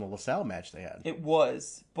rematch from the LaSalle match they had. It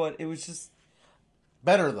was, but it was just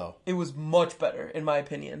better though. It was much better, in my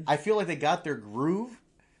opinion. I feel like they got their groove.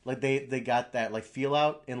 Like they got that feel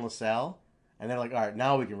out in LaSalle, and they're like, all right,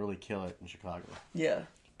 now we can really kill it in Chicago. Yeah,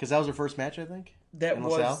 because that was their first match, I think. That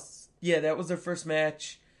was their first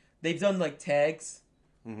match. They've done tags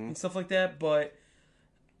and stuff like that, but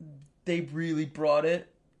they really brought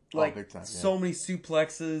it Like, big time, yeah. so many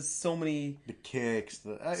suplexes, so many... The kicks.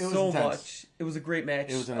 It was so intense. much. It was a great match.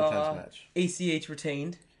 It was an intense match. ACH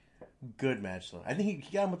retained. Good match, though. I think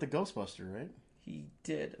he got him with the Ghostbuster, right? He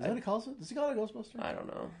did. Is that what he calls it? Does he call it a Ghostbuster? I don't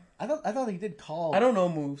know. I thought he did call... I don't know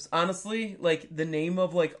moves. Honestly, like, the name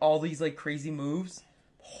of, like, all these, like, crazy moves,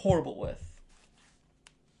 horrible with.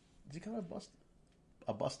 Does he call it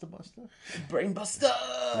a Buster? Brain Buster!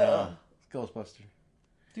 No. Ghostbuster.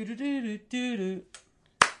 Do-do-do-do-do-do.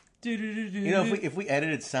 You know, if we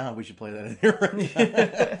edited sound, we should play that in here right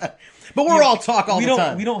now. But we're all talk all the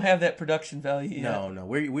time. We don't have that production value yet. No.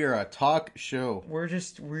 We are a talk show. We're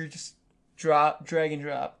just drag and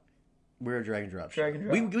drop. We're a drag and drop show. Drag and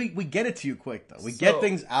drop. We get it to you quick, though. We get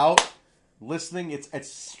things out. Listening,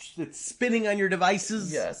 it's spinning on your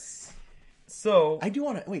devices. Yes. So I do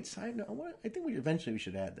want to wait. Side note, I think we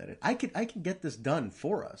should add that I can get this done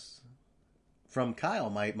for us from Kyle,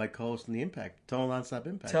 my co-host in the Impact Total Nonstop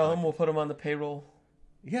Impact. Tell him we'll put him on the payroll.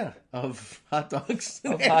 Yeah, of hot dogs,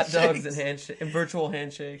 and virtual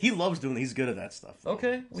handshake. He loves doing. He's good at that stuff. Though.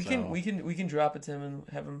 Okay, we can drop it to him and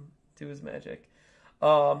have him do his magic.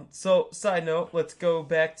 So side note, let's go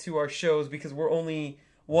back to our shows because we're only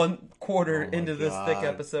 1/4 into this thick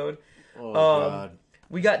episode. Oh God.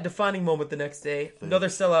 We got Defining Moment the next day. Another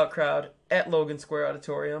sellout crowd at Logan Square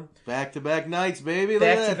Auditorium. Back-to-back nights, baby.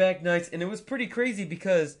 Back-to-back nights. And it was pretty crazy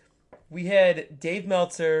because we had Dave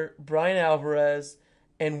Meltzer, Brian Alvarez,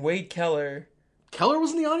 and Wade Keller. Keller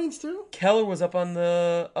was in the audience, too? Keller was up on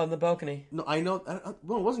the balcony. No, I know.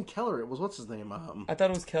 Well, it wasn't Keller. It was, what's his name? I thought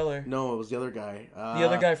it was Keller. No, it was the other guy. The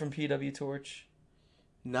other guy from PW Torch.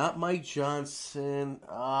 Not Mike Johnson.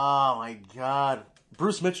 Oh, my God.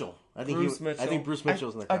 Bruce Mitchell. I think Bruce Mitchell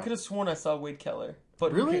was in the crowd. I could have sworn I saw Wade Keller.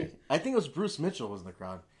 But really? I think it was Bruce Mitchell was in the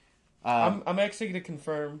crowd. I'm actually going to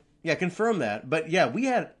confirm. Yeah, confirm that. But yeah, we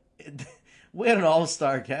had an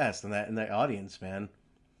all-star cast in that audience, man.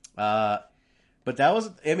 But that was,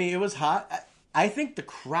 I mean, it was hot. I think the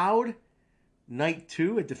crowd night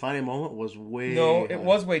 2 at Defining Moment was way... No, it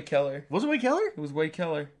was Wade Keller. Was it Wade Keller? It was Wade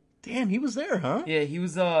Keller. Damn, he was there, huh? Yeah, he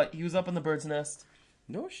was up in the bird's nest.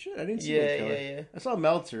 No shit, I didn't see Wade Keller. Yeah. I saw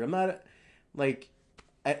Meltzer. I'm not like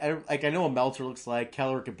I know what Meltzer looks like.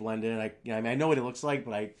 Keller could blend in. I know what he looks like,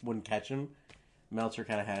 but I wouldn't catch him. Meltzer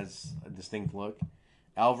kind of has a distinct look.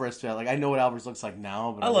 Alvarez, I know what Alvarez looks like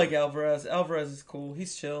now. But I like Alvarez. Alvarez is cool.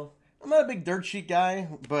 He's chill. I'm not a big dirt sheet guy,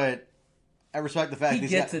 but I respect the fact he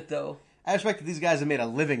gets it though. I respect that these guys have made a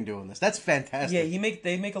living doing this. That's fantastic. Yeah,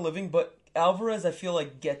 they make a living, but Alvarez, I feel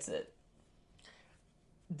like, gets it.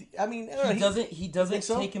 I mean, he doesn't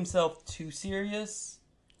take himself too serious.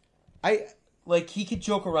 He could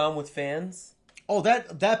joke around with fans. Oh,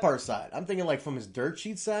 that part aside, I'm thinking like from his dirt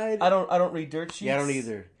sheet side. I don't read dirt sheets. Yeah, I don't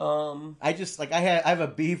either. I just I have a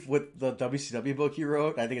beef with the WCW book he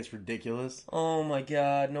wrote. I think it's ridiculous. Oh my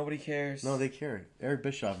God, nobody cares. No, they care. Eric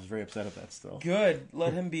Bischoff is very upset at that still. Good,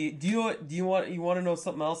 let him be. Do you want to know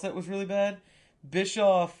something else that was really bad?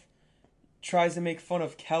 Bischoff tries to make fun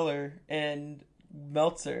of Keller and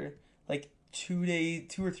Meltzer like 2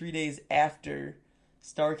 or 3 days after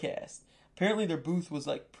Starrcast. Apparently their booth was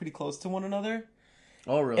like pretty close to one another.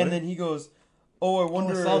 Oh really? And then he goes, "Oh,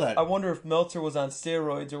 I wonder if Meltzer was on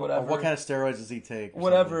steroids or whatever. What kind of steroids does he take?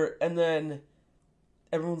 Whatever." Something. And then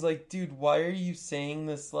everyone's like, "Dude, why are you saying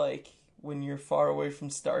this like when you're far away from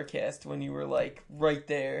Starrcast when you were like right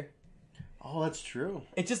there?" Oh, that's true.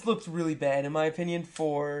 It just looked really bad in my opinion.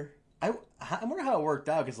 I wonder how it worked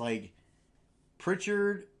out because like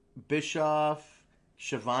Pritchard, Bischoff,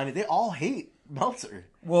 Schiavone, they all hate Meltzer.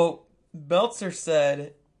 Well, Meltzer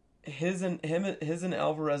said his and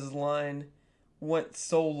Alvarez's line went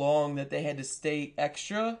so long that they had to stay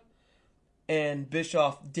extra, and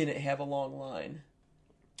Bischoff didn't have a long line.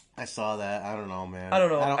 I saw that. I don't know, man. I don't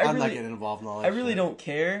know. I'm not getting involved in all that. I really don't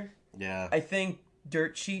care. Yeah. I think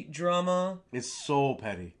dirt sheet drama. It's so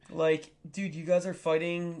petty. Like, dude, you guys are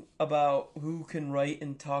fighting about who can write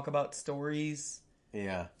and talk about stories.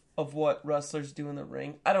 Yeah. Of what wrestlers do in the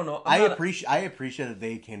ring. I don't know. I appreciate that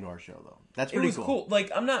they came to our show though. That's pretty cool. It was cool.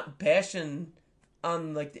 Like, I'm not bashing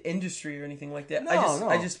on like the industry or anything like that. No.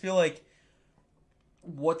 I just feel like,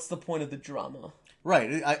 what's the point of the drama?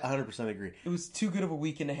 Right. I 100% agree. It was too good of a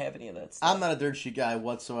weekend to have any of that stuff. I'm not a dirt sheet guy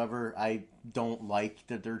whatsoever. I don't like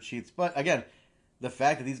the dirt sheets. But again, the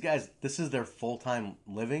fact that these guys, this is their full-time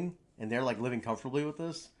living, and they're like living comfortably with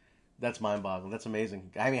this, that's mind-boggling. That's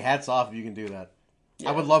amazing. I mean, hats off if you can do that. Yeah.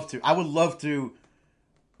 I would love to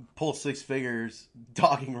pull 6 figures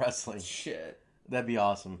talking wrestling. Shit. That'd be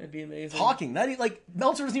awesome. It'd be amazing. Talking.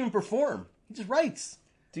 Meltzer doesn't even perform. He just writes.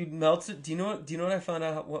 Dude, Meltzer, do you know what I found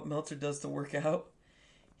out what Meltzer does to work out?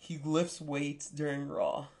 He lifts weights during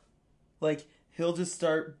Raw. Like, he'll just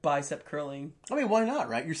start bicep curling. I mean, why not,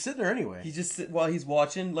 right? You're sitting there anyway. He just, while he's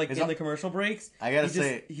watching, like, in the commercial breaks. I gotta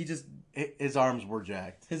say, his arms were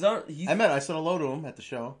jacked. I said hello to him at the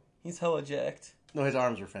show. He's hella jacked. No, his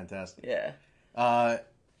arms were fantastic. Yeah.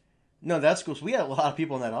 No, that's cool. So we had a lot of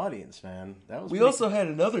people in that audience, man. We also had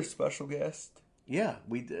another special guest. Yeah,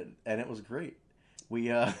 we did, and it was great. We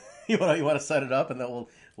you want to set it up, and then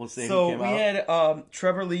we'll see. So who came we out. had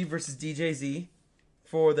Trevor Lee versus DJZ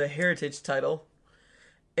for the Heritage title,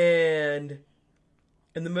 and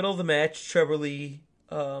in the middle of the match, Trevor Lee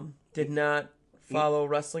did not follow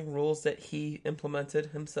wrestling rules that he implemented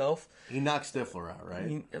himself. He knocked Stifler out,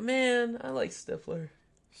 right? Man, I like Stifler.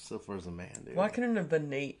 Stifler's a man, dude. Why couldn't it have been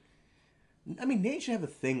Nate? I mean, Nate should have a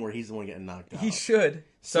thing where he's the one getting knocked out. He should.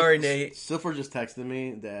 Sorry, Nate. Stifler just texted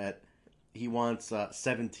me that he wants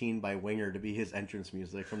 17 by Winger to be his entrance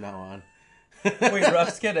music from now on. Wait,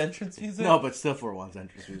 refs get entrance music? No, but Stifler wants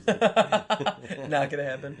entrance music. Not gonna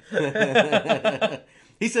happen.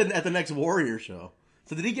 He said at the next Warrior show.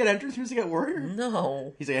 So did he get entrance music at Warrior?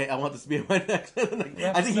 No. He's like, hey, I want this to be at my next.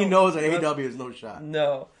 I think he knows that AAW is no shot.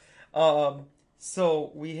 No.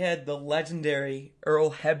 So we had the legendary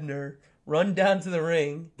Earl Hebner run down to the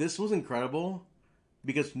ring. This was incredible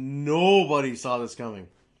because nobody saw this coming.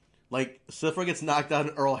 Like, Stifler gets knocked out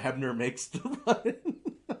and Earl Hebner makes the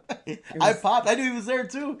run. I popped. I knew he was there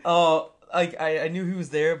too. I knew he was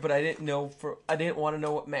there, but I didn't want to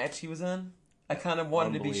know what match he was in. I kind of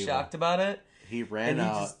wanted to be shocked about it. He ran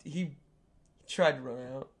out. He tried to run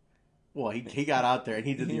out. Well, he got out there and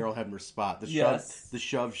he did the Earl Hebner spot. The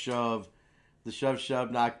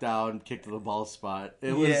shove, knocked down, kick to the ball spot.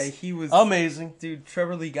 He was amazing. Dude,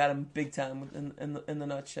 Trevor Lee got him big time in the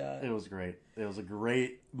nut shot. It was great. It was a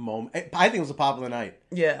great moment. I think it was the pop of the night.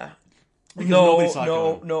 Yeah. Because nobody saw it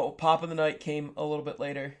coming. No. Pop of the night came a little bit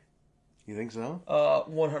later. You think so?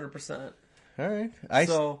 100%. All right.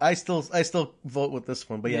 I still vote with this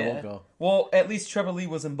one, but yeah, we'll go. Well, at least Trevor Lee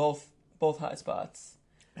was in both high spots.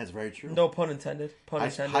 That's very true. No pun intended.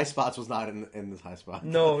 High spots was not in this high spot.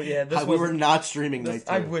 No, yeah, we were not streaming night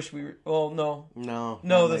two. I wish we were. Well, no.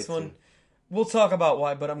 No, this one. Two. We'll talk about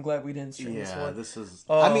why, but I'm glad we didn't stream this one. Yeah, this is.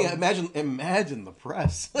 I mean, imagine the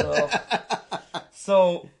press.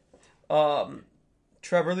 So,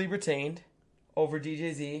 Trevor Lee retained over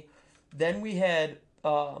DJZ. Then we had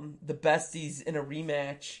the Besties in a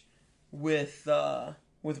rematch with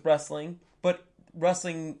wrestling, but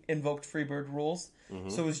wrestling invoked Freebird rules. Mm-hmm.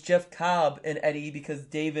 So it was Jeff Cobb and Eddie because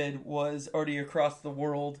David was already across the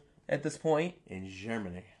world at this point. In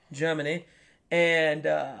Germany. And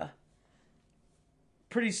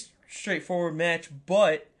pretty straightforward match,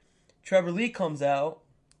 but Trevor Lee comes out.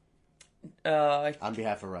 On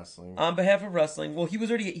behalf of wrestling. Well,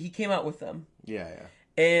 he came out with them. Yeah.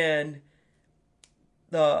 And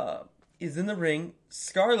is in the ring.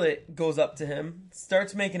 Scarlett goes up to him,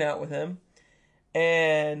 starts making out with him,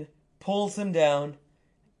 and pulls him down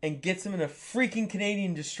and gets him in a freaking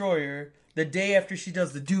Canadian destroyer the day after she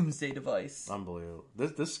does the Doomsday device. Unbelievable.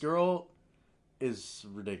 This girl is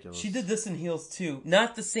ridiculous. She did this in heels too.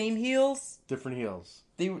 Not the same heels. Different heels.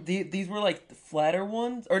 These were like the flatter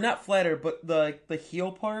ones. Or not flatter, but the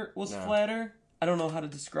heel part was flatter. I don't know how to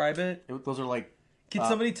describe it. Those are like... Can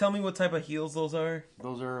somebody tell me what type of heels those are?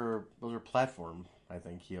 Those are platform, I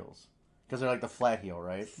think, heels. Because they're like the flat heel,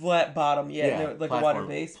 right? Flat bottom, yeah like a water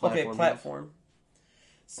base. Platform. Heels.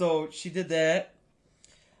 So she did that.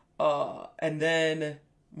 And then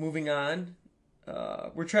moving on,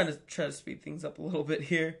 we're trying to speed things up a little bit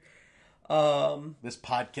here. This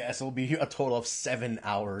podcast will be a total of 7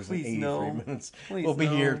 hours and 83 minutes. We'll be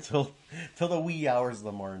here till the wee hours of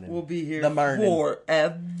the morning. We'll be here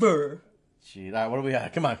forever. Gee, all right, what do we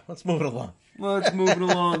have? Come on, let's move it along. Let's move it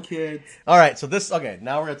along, kids. All right, so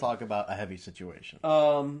now we're going to talk about a heavy situation.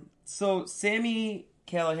 So Sami,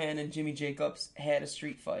 Callihan, and Jimmy Jacobs had a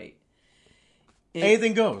street fight.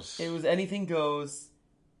 Anything goes. It was anything goes.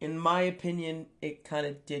 In my opinion, it kind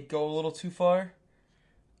of did go a little too far.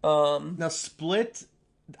 Now, split...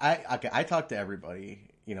 I talked to everybody,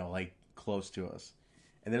 like, close to us.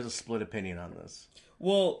 And there's a split opinion on this.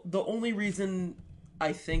 Well, the only reason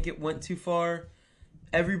I think it went too far,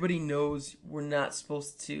 everybody knows we're not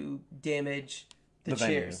supposed to damage the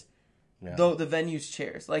chairs. Yeah. Though the venue's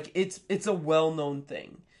chairs. Like, it's a well-known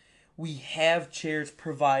thing. We have chairs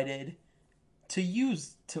provided to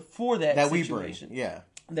use for that situation. We bring, yeah.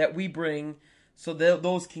 That we bring, so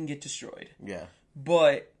those can get destroyed. Yeah.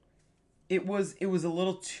 But it was a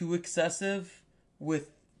little too excessive with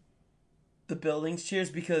the building's chairs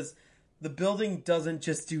because the building doesn't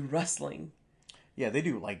just do wrestling. Yeah, they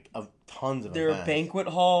do like tons of They're events. a banquet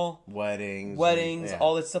hall, weddings, yeah.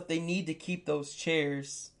 all that stuff. They need to keep those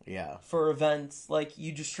chairs. Yeah. For events, like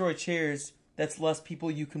you destroy chairs, that's less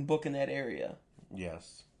people you can book in that area.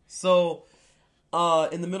 Yes. So,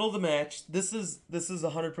 in the middle of the match, this is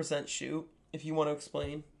 100% shoot. If you want to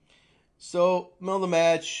explain. So, middle of the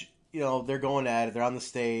match, they're going at it. They're on the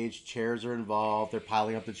stage. Chairs are involved. They're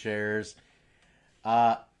piling up the chairs.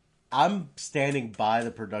 I'm standing by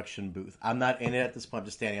the production booth. I'm not in it at this point. I'm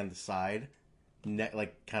just standing on the side,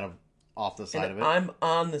 like kind of off the side of it. I'm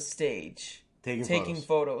on the stage. Taking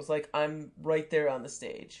photos. Like, I'm right there on the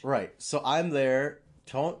stage. Right. So I'm there.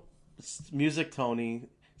 Music Tony,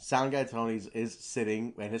 sound guy Tony is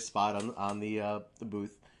sitting in his spot on the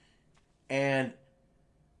booth. And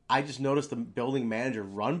I just noticed the building manager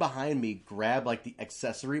run behind me, grab like the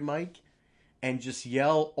accessory mic, and just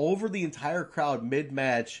yell over the entire crowd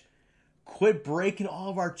mid-match, "Quit breaking all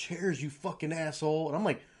of our chairs, you fucking asshole." And I'm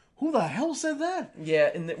like, who the hell said that?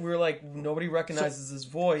 Yeah, and we're like, nobody recognizes his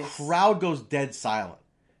voice. Crowd goes dead silent.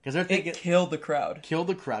 Because they're thinking... It killed the crowd.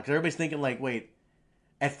 Because everybody's thinking like, wait...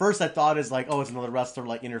 At first I thought it's like, oh, it's another wrestler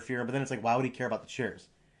like interfering. But then it's like, why would he care about the chairs?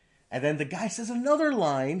 And then the guy says another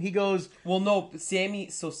line. He goes... Well, no,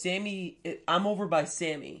 Sami... I'm over by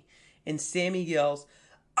Sami. And Sami yells,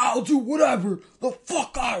 "I'll do whatever the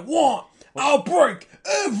fuck I want. I'll break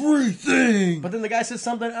everything." But then the guy says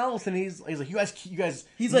something else, and he's like, "You guys."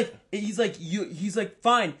 He's like,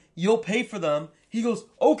 "Fine, you'll pay for them." He goes,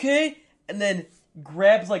 "Okay," and then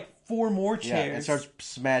grabs like 4 more chairs and starts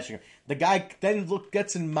smashing them. The guy then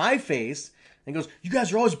gets in my face and goes, "You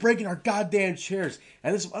guys are always breaking our goddamn chairs."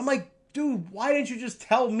 And I'm like, dude, why didn't you just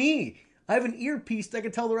tell me? I have an earpiece that I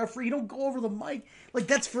can tell the referee. You don't go over the mic. Like,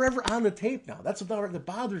 that's forever on the tape now. That's what that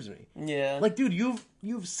bothers me. Yeah. Like, dude,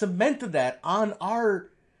 you've cemented that on our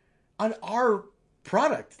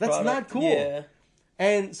product. That's not cool. Yeah.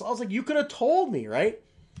 And so I was like, you could have told me, right?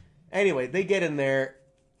 Anyway, they get in there.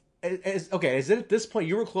 Is it at this point,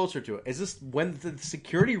 you were closer to it. Is this when the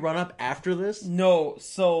security run up after this? No.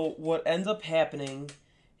 So what ends up happening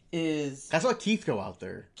is... I saw Keith go out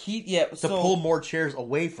there. To pull more chairs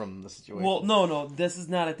away from the situation. Well, no, this is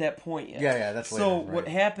not at that point yet. Yeah, that's later. So right. what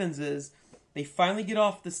happens is they finally get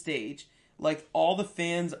off the stage. Like, all the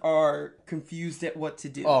fans are confused at what to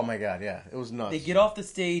do. Oh my god, yeah. It was nuts. They get off the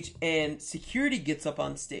stage and security gets up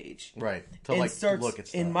on stage. Right. To look at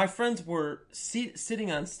stuff. And my friends were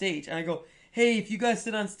sitting on stage. And I go, "Hey, if you guys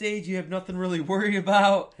sit on stage, you have nothing really to worry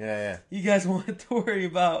about. Yeah. You guys want to worry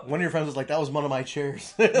about." One of your friends was like, "That was one of my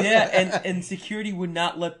chairs." Yeah, and security would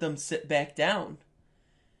not let them sit back down.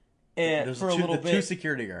 And There's for a little bit. 2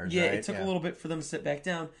 security guards, Yeah, right? it took a little bit for them to sit back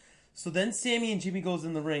down. So then Sami and Jimmy goes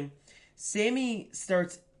in the ring. Sami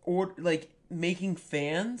starts making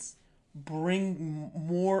fans bring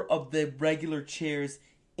more of the regular chairs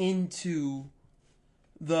into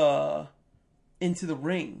the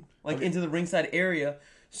ring, into the ringside area.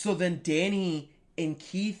 So then Danny and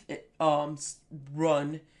Keith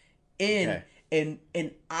run in, and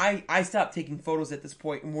I stopped taking photos at this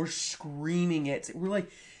point, and we're screaming we're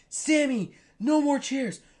like, "Sami, no more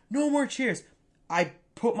chairs, no more chairs!" I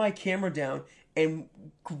put my camera down and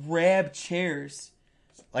grab chairs,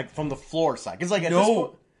 like from the floor side. Cause like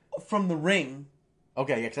from the ring.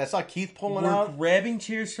 Okay, yeah, because I saw Keith pulling We're out, grabbing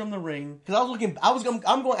chairs from the ring. Because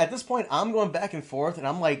I'm going at this point. I'm going back and forth, and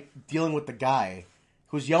I'm like dealing with the guy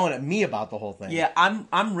who's yelling at me about the whole thing. Yeah,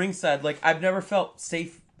 I'm ringside. Like, I've never felt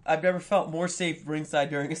safe. I've never felt more safe ringside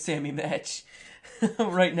during a Sami match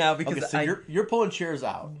right now because you're pulling chairs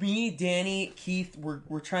out. Me, Danny, Keith,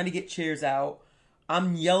 we're trying to get chairs out.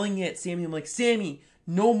 I'm yelling at Sami. I'm like, "Sami,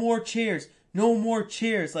 no more chairs. No more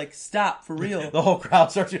chairs. Like, stop, for real." The whole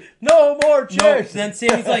crowd starts, "No more chairs." No, then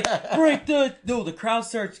Sami's like, the crowd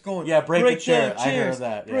starts going, break the chair. I heard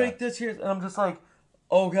that. Break the chairs. And I'm just like,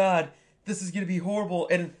 oh God, this is going to be horrible.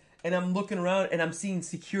 And I'm looking around and I'm seeing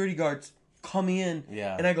security guards come in.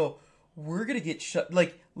 Yeah. And I go, we're going to get shut,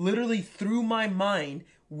 like, literally through my mind,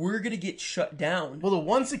 we're going to get shut down. Well, the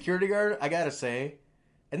one security guard, I got to say,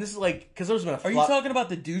 and this is like, because there's been a Are you talking about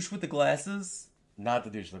the douche with the glasses? Not the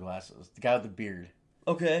douche with the glasses. The guy with the beard.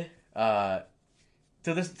 Okay. Because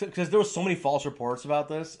there was so many false reports about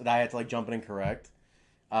this that I had to like jump in and correct.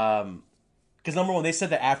 Because number one, they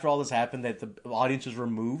said that after all this happened, that the audience was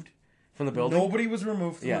removed from the building. Nobody was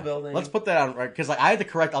removed from the building. Let's put that on right because I had to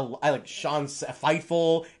correct. I like Sean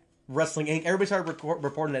Fightful, Wrestling Inc. Everybody started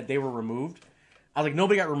reporting that they were removed. I was like,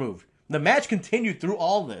 nobody got removed. The match continued through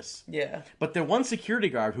all this. Yeah. But the one security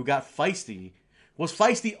guard who got feisty was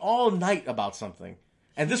feisty all night about something.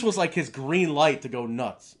 And this was like his green light to go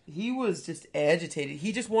nuts. He was just agitated.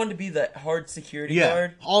 He just wanted to be the hard security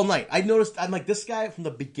guard. All night. I noticed, I'm like, this guy from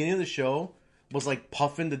the beginning of the show was like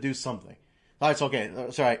puffing to do something. All right, it's okay.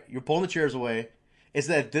 Sorry, you're pulling the chairs away. Is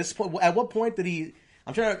that at this point, at what point did he,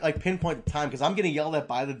 I'm trying to like pinpoint the time because I'm getting yelled at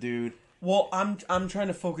by the dude. Well, I'm trying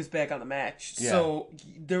to focus back on the match. Yeah. So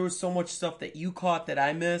there was so much stuff that you caught that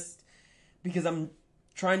I missed because I'm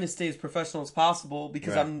trying to stay as professional as possible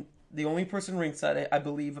because I'm the only person ringside, I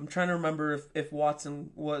believe. I'm trying to remember if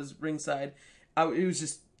Watson was ringside. It was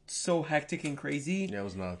just so hectic and crazy. Yeah, it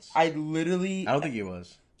was nuts. I don't think he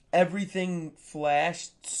was. Everything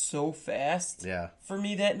flashed so fast for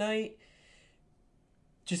me that night.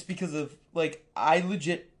 Just because of, like, I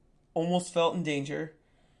legit almost felt in danger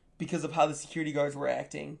because of how the security guards were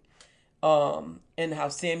acting. And how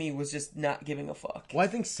Sami was just not giving a fuck. Well, I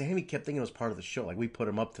think Sami kept thinking it was part of the show. Like, we put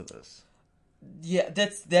him up to this. Yeah,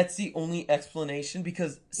 that's the only explanation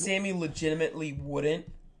because Sami legitimately wouldn't.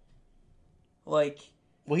 Like...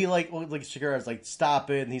 Well, Shakira's like,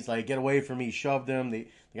 stop it. And he's like, get away from me. He shoved him. The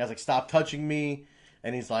guy's like, stop touching me.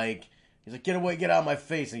 And he's like, get away, get out of my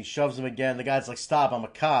face. And he shoves him again. The guy's like, stop, I'm a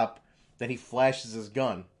cop. Then he flashes his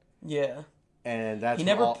gun. Yeah. And that's he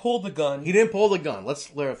never pulled the gun. He didn't pull the gun. Let's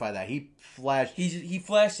clarify that. He flashed. He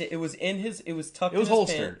flashed it. It was in his. It was tucked. It was in his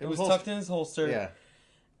holstered. It was tucked in his holster. Yeah.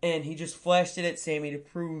 And he just flashed it at Sami to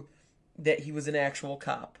prove that he was an actual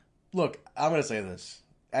cop. Look, I'm gonna say this.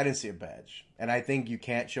 I didn't see a badge, and I think you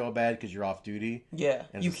can't show a badge because you're off duty. Yeah,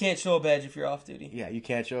 you can't show a badge if you're off duty. Yeah, you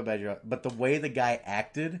can't show a badge. But the way the guy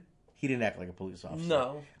acted, he didn't act like a police officer.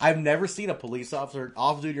 No, I've never seen a police officer,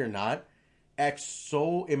 off duty or not, act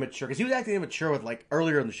so immature. Because he was acting immature with like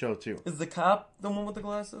earlier in the show too. Is the cop the one with the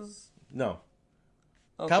glasses? No,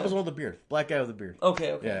 okay. Cop was the one with the beard, black guy with the beard.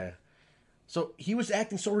 Okay. Yeah. So he was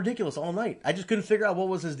acting so ridiculous all night. I just couldn't figure out what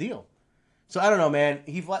was his deal. So I don't know, man.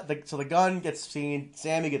 So the gun gets seen.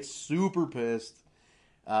 Sami gets super pissed.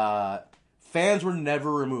 Fans were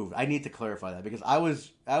never removed. I need to clarify that because I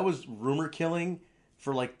was rumor killing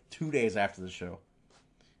for like 2 days after the show,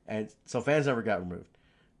 and so fans never got removed.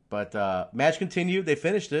 But match continued. They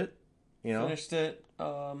finished it. Finished it.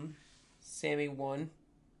 Sami won.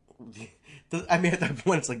 I mean, at that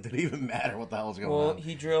point, it's like, did it even matter what the hell was going on? Well,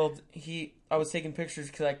 he drilled. I was taking pictures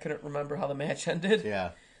because I couldn't remember how the match ended.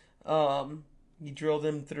 Yeah. He drilled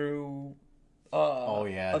him through. The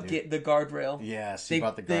guardrail. Yes, they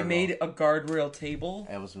brought the guardrail. They made a guardrail table.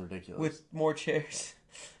 That was ridiculous. With more chairs.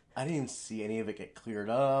 I didn't even see any of it get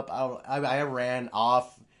cleared up. I ran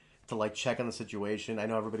off to like check on the situation. I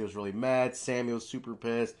know everybody was really mad. Sami was super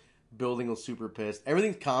pissed. Building was super pissed.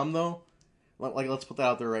 Everything's calm though. Like, let's put that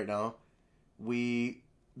out there right now. The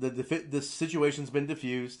situation's been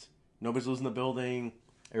diffused. Nobody's losing the building.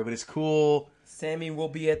 Everybody's cool. Sami will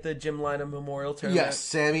be at the Jim Lynam Memorial Tournament. Yes,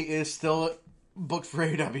 Sami is still booked for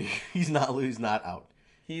AAW. He's not out.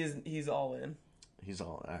 He's all in. He's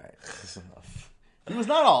all in. All right. That's enough. He was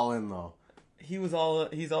not all in though. He's all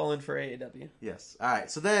in for AAW. Yes. All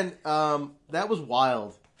right. So then that was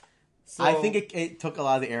wild. So, I think it took a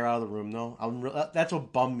lot of the air out of the room, though. That's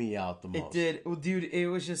what bummed me out the most. It did. Well, dude,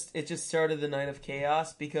 it just started the night of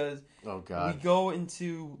chaos because we go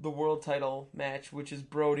into the world title match, which is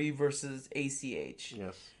Brody versus ACH.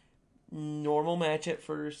 Yes. Normal match at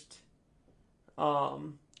first.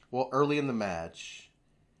 Well, early in the match,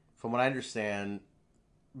 from what I understand,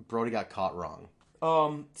 Brody got caught wrong.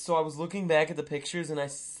 So I was looking back at the pictures, and I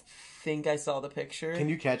think I saw the picture. Can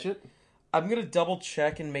you catch it? I'm gonna double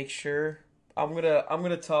check and make sure. I'm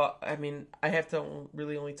gonna talk. I mean, I have to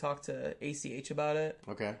really only talk to ACH about it.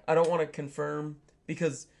 Okay. I don't want to confirm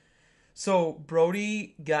because so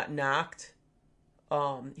Brody got knocked.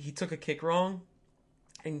 He took a kick wrong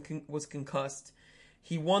and was concussed.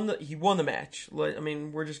 He won the match. I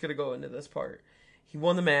mean, we're just gonna go into this part. He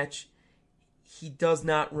won the match. He does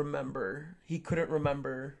not remember. He couldn't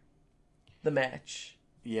remember the match.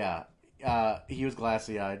 Yeah. He was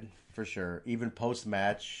glassy-eyed. For sure. Even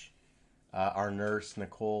post-match, our nurse,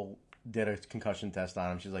 Nicole, did a concussion test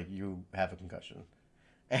on him. She's like, you have a concussion.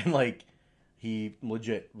 And, like, he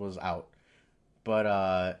legit was out.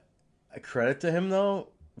 But credit to him, though,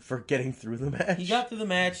 for getting through the match. He got through the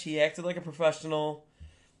match. He acted like a professional.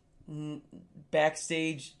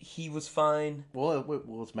 Backstage, he was fine. Well,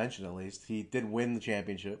 let's mention at least. He did win the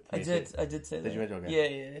championship. I did say that. Did you mention?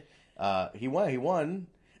 Okay. Yeah. He won.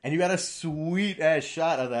 And you got a sweet-ass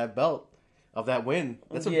shot of that belt, of that win.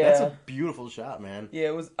 That's a beautiful shot, man. Yeah,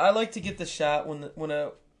 it was. I like to get the shot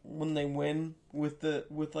when they win with the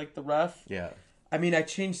ref. Yeah. I mean, I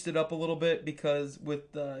changed it up a little bit because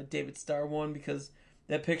with David Starr one because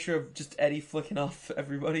that picture of just Eddie flicking off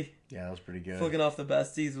everybody. Yeah, that was pretty good. Flicking off the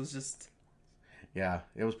besties was just... Yeah,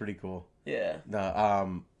 it was pretty cool. Yeah.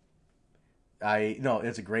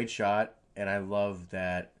 It's a great shot, and I love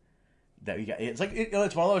that you got. It's like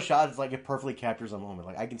it's one of those shots. It's like it perfectly captures a moment.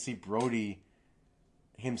 Like I can see Brody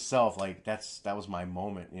himself. Like that was my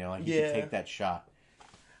moment. You know, like he could take that shot.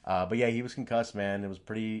 But yeah, he was concussed, man. It was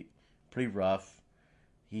pretty rough.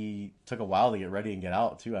 He took a while to get ready and get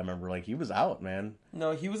out too. I remember, like he was out, man.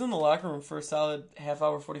 No, he was in the locker room for a solid half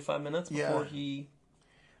hour, 45 minutes before he.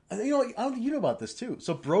 You know, I don't think you know about this too.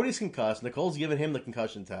 So Brody's concussed. Nicole's giving him the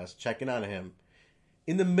concussion test, checking on him.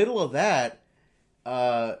 In the middle of that,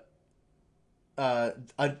 one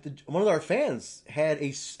of our fans had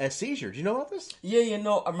a seizure. Do you know about this? Yeah,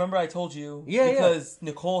 no. I remember I told you. Because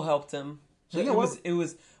Nicole helped him. So it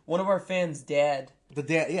was one of our fans' dad. The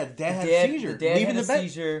dad had a seizure. The dad had a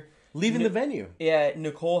seizure. Leaving the venue. Yeah,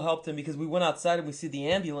 Nicole helped him because we went outside and we see the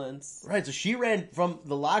ambulance. Right, so she ran from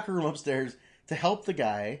the locker room upstairs to help the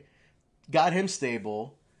guy, got him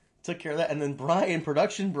stable, took care of that, and then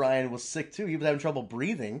production Brian was sick too. He was having trouble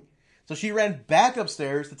breathing. So she ran back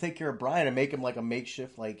upstairs to take care of Brian and make him like a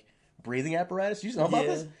makeshift like breathing apparatus. You know about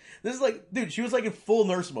this? This is like, dude, she was like in full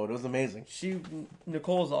nurse mode. It was amazing.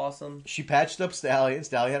 Nicole's awesome. She patched up Stallion.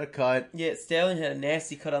 Stallion had a cut. Yeah, Stallion had a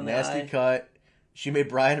nasty cut on the eye. Nasty cut. She made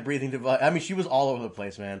Brian a breathing device. I mean, she was all over the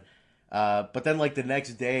place, man. But then, like, the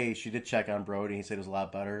next day, she did check on Brody. He said it was a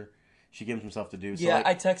lot better. She gave him some stuff to do. So, yeah,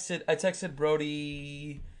 like, I texted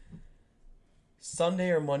Brody Sunday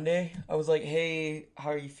or Monday. I was like, hey, how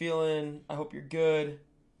are you feeling? I hope you're good.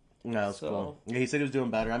 No, that's cool. Yeah, he said he was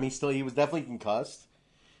doing better. I mean, he was definitely concussed.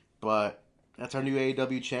 But that's our new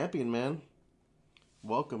AAW champion, man.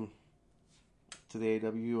 Welcome to the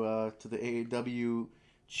AAW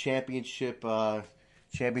championship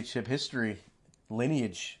history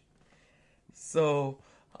lineage. So,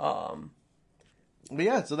 but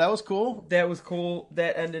yeah, so that was cool. That was cool.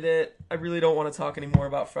 That ended it. I really don't want to talk anymore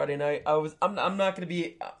about Friday night. I'm not gonna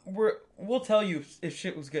be. We'll tell you if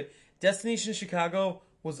shit was good. Destination Chicago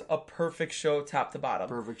was a perfect show, top to bottom.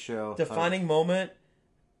 Perfect show. Defining moment.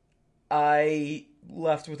 I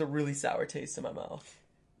left with a really sour taste in my mouth.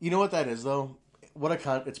 You know what that is, though?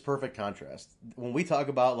 It's perfect contrast. When we talk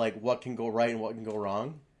about like what can go right and what can go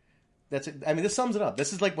wrong, that's it. I mean, this sums it up.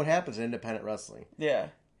 This is like what happens in independent wrestling. Yeah.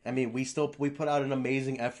 I mean, we put out an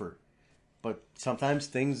amazing effort, but sometimes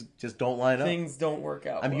things just don't line up. Things don't work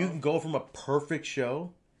out. I mean, you can go from a perfect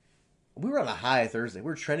show. We were on a high Thursday. We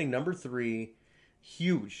were trending number 3,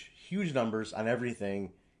 huge numbers on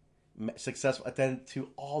everything, successful. Then to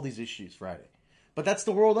all these issues Friday. But that's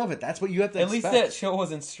the world of it. That's what you have to expect. At least that show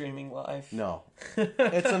wasn't streaming live. No.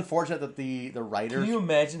 It's unfortunate that the writers... Can you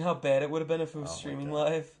imagine how bad it would have been if it was streaming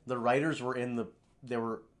live? The writers were they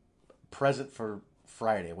were present for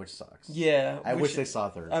Friday, which sucks. Yeah. I wish they saw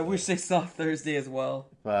Thursday. I wish they saw Thursday as well.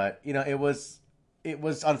 But, you know, it was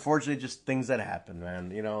unfortunately just things that happened,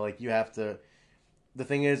 man. You know, like you have to... The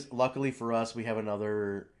thing is, luckily for us, we have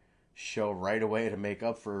another show right away to make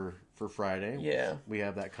up for Friday. Yeah. We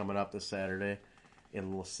have that coming up this Saturday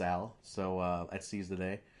in LaSalle, so at Seize the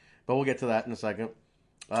Day. But we'll get to that in a second.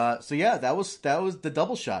 So yeah, that was the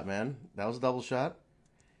double shot, man. That was a double shot.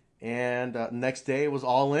 And next day it was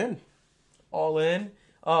All In. All In.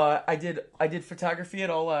 I did photography at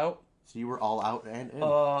All Out. So you were all out and in.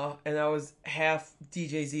 And I was half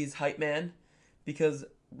DJ Z's hype man because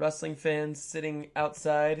wrestling fans sitting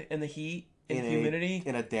outside in the heat in humidity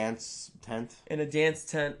in a dance tent. In a dance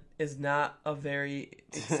tent is not a very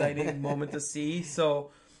exciting moment to see.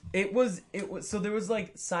 So it was so there was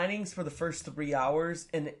like signings for the first 3 hours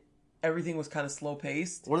and everything was kind of slow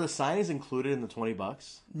paced. Were the signings included in the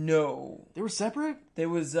 $20? No. They were separate? There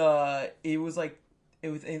was I think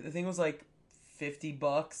it was like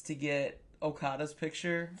 $50 to get Okada's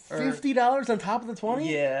picture. $50 on top of the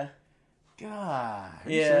 20? Yeah. God.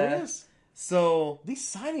 Are you serious? So these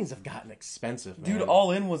signings have gotten expensive, man. Dude,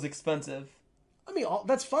 All In was expensive. I mean,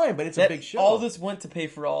 that's fine, but it's a big show. All this went to pay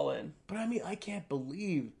for All In. But I mean, I can't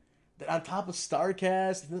believe that on top of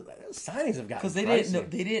StarCast, signings have gotten because they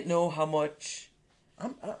didn't know how much.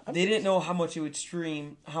 They didn't know how much it would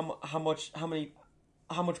stream. How much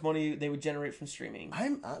money they would generate from streaming.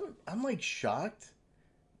 I'm like shocked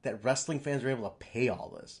that wrestling fans are able to pay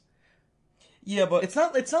all this. Yeah, but it's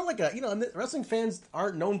not like a, you know, wrestling fans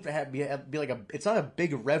aren't known to be like it's not a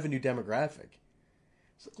big revenue demographic.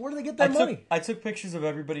 So where do they get that money? I took pictures of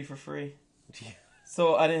everybody for free. Yeah.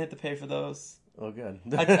 So I didn't have to pay for those. Oh, good.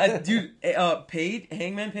 Dude,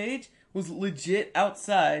 Hangman Page was legit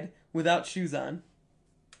outside without shoes on.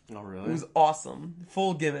 Oh, really? It was awesome.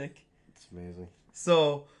 Full gimmick. It's amazing.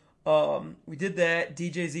 So, We did that.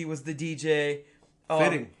 DJZ was the DJ.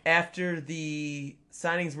 Fitting. After the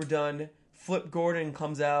signings were done, Flip Gordon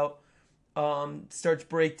comes out, starts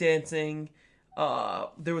breakdancing.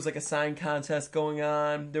 There was like a sign contest going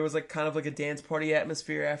on. There was like kind of like a dance party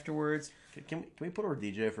atmosphere afterwards. Can we put over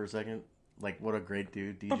DJ for a second? Like, what a great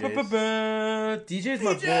dude DJ is. DJ's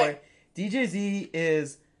my boy. DJZ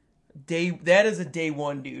is that is a day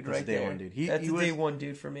one dude right there. Day one dude. That's a day one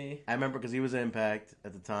dude for me. I remember because he was in Impact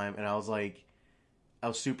at the time, and I was a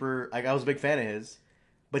big fan of his,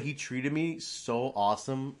 but he treated me so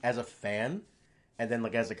awesome as a fan, and then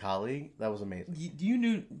like as a colleague. That was amazing. Do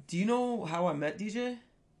you know how I met DJ?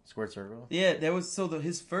 Squared Circle. Yeah, that was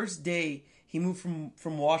his first day. He moved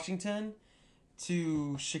from Washington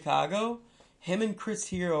to Chicago. Him and Chris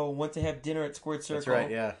Hero went to have dinner at Squared Circle. That's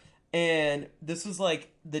right, yeah. And this was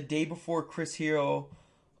like the day before Chris Hero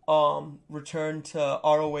returned to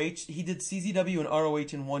ROH. He did CZW and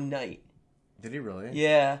ROH in one night. Did he really?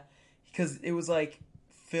 Yeah. Because it was like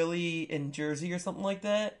Philly and Jersey or something like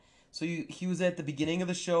that. So he was at the beginning of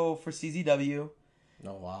the show for CZW.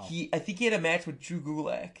 Oh, wow. I think he had a match with Drew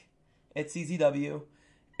Gulak at CZW.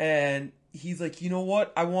 And he's like, you know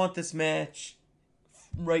what? I want this match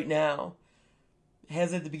right now.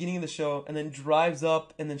 Has it at the beginning of the show, and then drives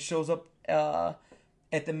up, and then shows up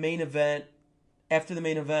at the main event, after the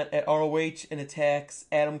main event at ROH, and attacks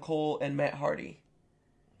Adam Cole and Matt Hardy.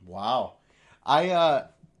 Wow. I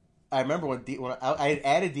remember when I had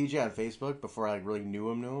added DJ on Facebook before I really knew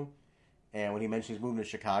him, and when he mentioned he's moving to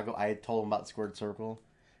Chicago, I had told him about the Squared Circle,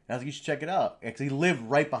 and I was like, you should check it out, because he lived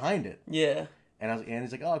right behind it. Yeah. And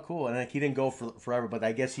he's like, oh, cool. And like, he didn't go for forever, but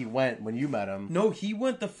I guess he went when you met him. No, he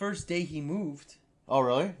went the first day he moved. Oh,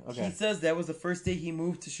 really? Okay. He says that was the first day he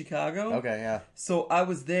moved to Chicago. Okay, yeah. So I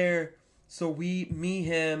was there. So me,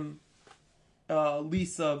 him,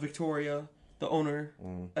 Lisa, Victoria, the owner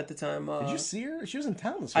at the time. Did you see her? She was in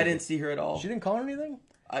town this week. I didn't see her at all. She didn't call her anything?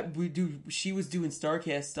 She was doing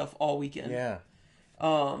StarCast stuff all weekend. Yeah.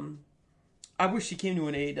 I wish she came to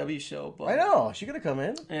an AAW show. But I know. She could have come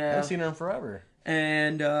in. Yeah. I haven't seen her in forever.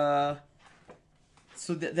 And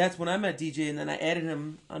so that's when I met DJ, and then I added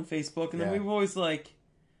him on Facebook, and then we've always like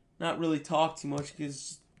not really talked too much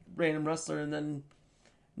because random wrestler, and then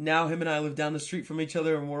now him and I live down the street from each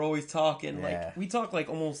other, and we're always talking. Yeah. Like we talk like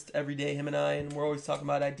almost every day, him and I, and we're always talking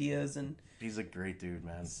about ideas. And he's a great dude,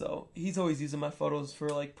 man. So he's always using my photos for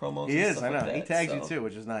like promos. He and is, stuff I know. Like that, he tags you too,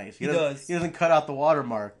 which is nice. He does. He doesn't cut out the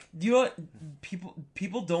watermark. Do you know what?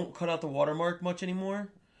 People don't cut out the watermark much anymore.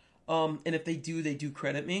 And if they do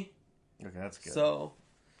credit me. Okay, that's good. So,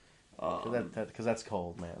 because that's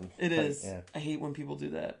cold, man. It is. Yeah. I hate when people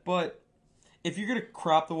do that. But if you're gonna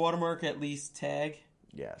crop the watermark, at least tag.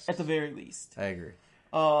 Yes. At the very least. I agree.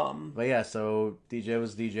 But yeah, so DJ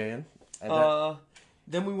was DJing.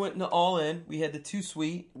 Then we went into All In. We had the 2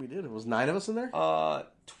 Suite. We did. It was 9 of us in there.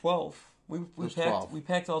 12. We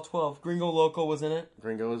packed all 12. Gringo Loco was in it.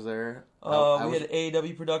 Gringo was there. We had an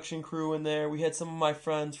AAW production crew in there. We had some of my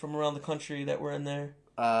friends from around the country that were in there.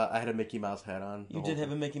 I had a Mickey Mouse hat on. You did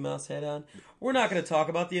have a Mickey Mouse hat on. We're not going to talk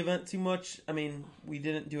about the event too much. I mean, we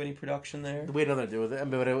didn't do any production there. We had nothing to do with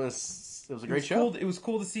it, but it was a great show. Cool. It was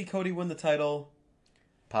cool to see Cody win the title.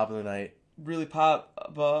 Pop of the night. Really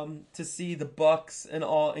pop. To see the Bucks and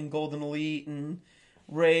Golden Elite and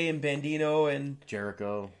Ray and Bandino and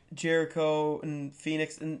Jericho and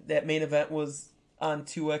Phoenix, and that main event was on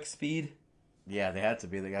 2x speed. Yeah, they had to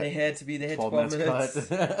be. They had 12 minutes.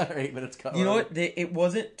 Cut. Or 8 minutes cut. You know what? It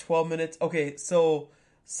wasn't 12 minutes. Okay, so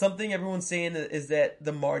something everyone's saying is that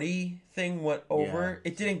the Marty thing went over.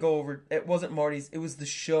 Yeah. It didn't go over. It wasn't Marty's. It was the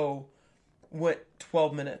show went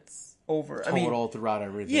 12 minutes over. Total throughout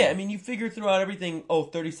everything. Yeah, I mean, you figure throughout everything,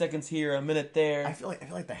 30 seconds here, a minute there. I feel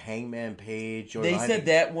like the Hangman page. They said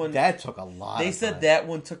that one. That took a lot They said time. That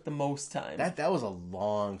one took the most time. That was a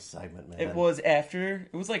long segment, man. It was after.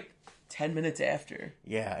 It was like 10 minutes after.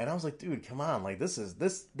 Yeah, and I was like, dude, come on. Like,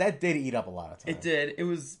 that did eat up a lot of time. It did. It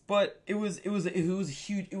was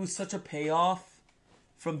huge. It was such a payoff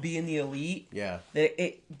from being the Elite. Yeah. That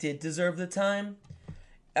it did deserve the time.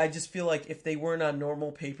 I just feel like if they weren't on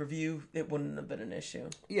normal pay-per-view, it wouldn't have been an issue.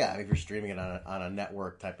 Yeah, if you're streaming it on a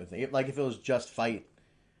network type of thing. Like, if it was just Fight,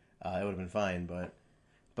 it would have been fine. But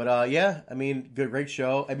yeah, I mean, great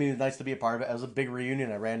show. I mean, it's nice to be a part of it. It was a big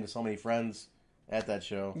reunion. I ran into so many friends at that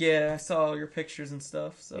show. Yeah, I saw all your pictures and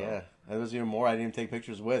stuff. So yeah, there was even more I didn't take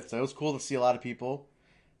pictures with. So it was cool to see a lot of people.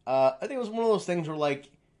 I think it was one of those things where, like,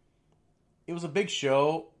 it was a big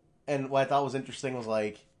show, and what I thought was interesting was,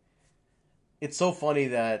 like, it's so funny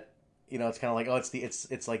that, you know, it's kind of like,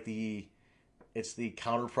 it's the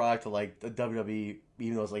counter product to, like, the WWE,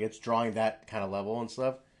 even though it's like it's drawing that kind of level and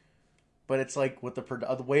stuff. But it's like with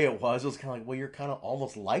the way it was kind of like, well, you're kind of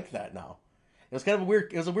almost like that now. It was kind of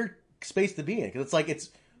weird. It was a weird space to be in because it's like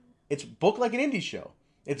it's booked like an indie show.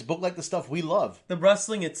 It's booked like the stuff we love. The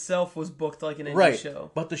wrestling itself was booked like an indie show,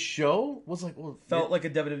 but the show was like felt like a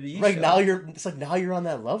WWE right show. Now you're on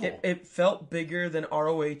that level. It felt bigger than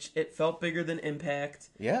ROH. It felt bigger than Impact.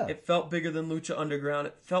 Yeah. It felt bigger than Lucha Underground.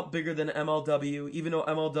 It felt bigger than MLW. Even though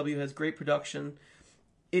MLW has great production,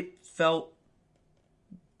 it felt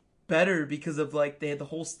better because of like they had the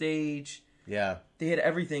whole stage. Yeah. They had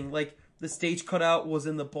everything. Like the stage cutout was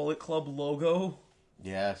in the Bullet Club logo.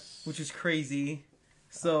 Yes. Which is crazy.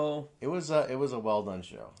 So it was a well done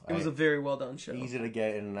show. It was a very well done show. Easy to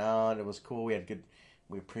get in and out. It was cool. We had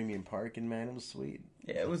premium parking, man. It was sweet.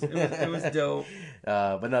 Yeah, it was dope.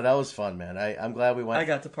 But no, that was fun, man. I'm glad we went. I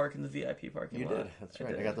got to park in the VIP parking lot. You did. That's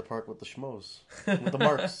right. I got to park with the schmoes, with the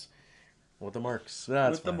marks, with the marks. No,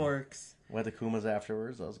 with the marks. Went to Kuma's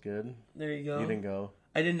afterwards. That was good. There you go. You didn't go.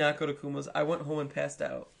 I did not go to Kuma's. I went home and passed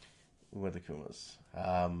out. We went to Kuma's.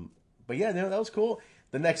 But yeah, that was cool.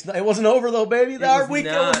 The next night, it wasn't over though, baby. Our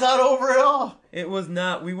weekend was not over at all. It was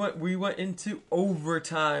not. We went into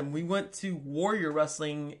overtime. We went to Warrior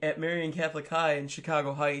Wrestling at Marion Catholic High in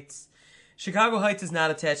Chicago Heights. Chicago Heights is not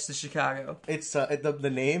attached to Chicago. It's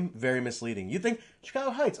the name very misleading. You think Chicago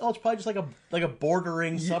Heights? Oh, it's probably just like a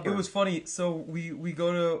bordering suburb. It was funny. So we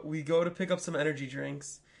go to pick up some energy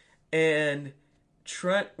drinks, and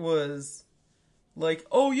Trent was like,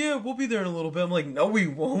 "Oh yeah, we'll be there in a little bit." I'm like, "No, we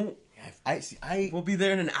won't. We'll be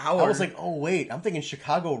there in an hour." I was like, "Oh wait, I'm thinking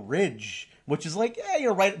Chicago Ridge." Which is like, yeah,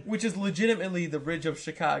 you're right. Which is legitimately the Ridge of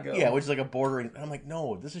Chicago. Yeah, which is like a bordering. And I'm like,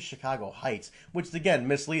 no, this is Chicago Heights. Which is, again,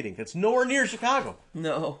 misleading. It's nowhere near Chicago.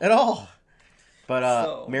 No. At all.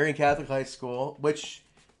 But Marion Catholic High School, which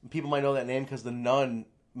people might know that name because the nun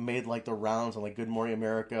made like the rounds on like Good Morning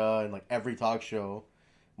America and like every talk show.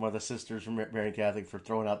 One of the sisters from Marion Catholic for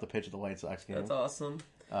throwing out the pitch at the White Sox game. That's awesome.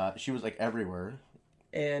 She was like everywhere.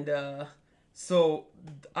 And so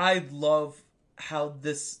I love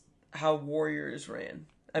how Warriors ran.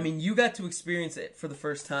 I mean, you got to experience it for the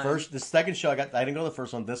first time. The second show I didn't go to the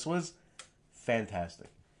first one. This was fantastic.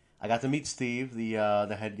 I got to meet Steve,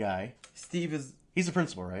 the head guy. He's the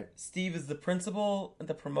principal, right? Steve is the principal,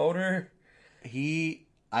 the promoter. I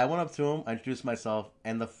went up to him, I introduced myself,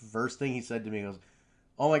 and the first thing he said to me was,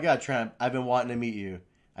 "Oh my God, Trent, I've been wanting to meet you.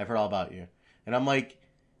 I've heard all about you." And I'm like,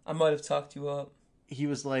 I might have talked you up. He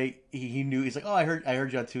was like, he knew. He's like, "Oh, I heard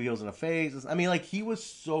you had 2 heels and a face." I mean, like, he was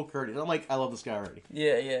so courteous. I'm like, I love this guy already.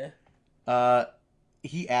 Yeah.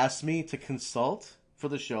 He asked me to consult for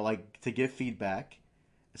the show, like to give feedback.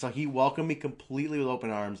 So he welcomed me completely with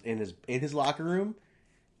open arms in his locker room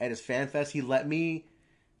at his fan fest. He let me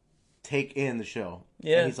take in the show.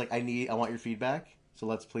 Yeah. And he's like, I want your feedback. So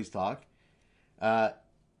let's please talk.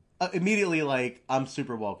 Immediately, like, I'm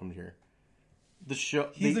super welcomed here. The show.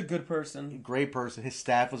 He's a good person. Great person. His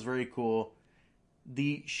staff was very cool.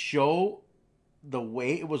 The show, the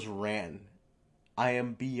way it was ran, I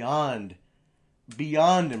am beyond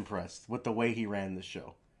impressed with the way he ran the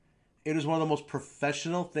show. It is one of the most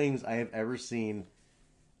professional things I have ever seen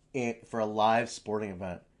for a live sporting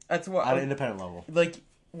event. That's what at an independent level. Like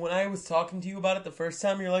when I was talking to you about it the first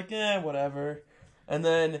time, you're like, whatever. And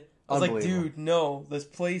then I was like, dude, no, this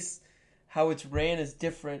place, how it's ran is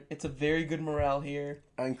different. It's a very good morale here.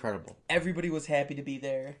 Incredible. Everybody was happy to be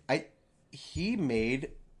there. He made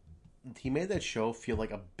that show feel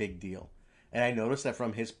like a big deal, and I noticed that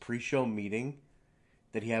from his pre-show meeting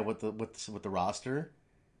that he had with the roster,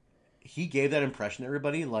 he gave that impression to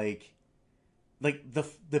everybody like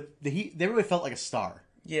everybody felt like a star.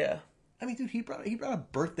 Yeah. I mean, dude, he brought a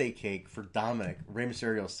birthday cake for Dominic, Rey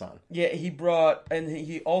Mysterio's son. Yeah,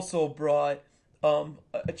 he also brought a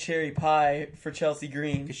cherry pie for Chelsea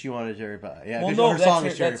Green. Because she wanted a cherry pie. Yeah, well, no, her song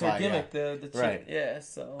is cherry pie. That's her gimmick, yeah. the right. Yeah,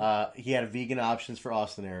 so. He had vegan options for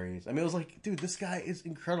Austin Aries. I mean, it was like, dude, this guy is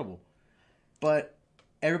incredible. But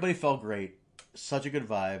everybody felt great. Such a good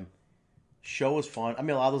vibe. Show was fun. I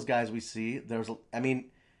mean, a lot of those guys we see,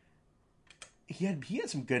 he had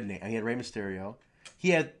some good names. He had Rey Mysterio. He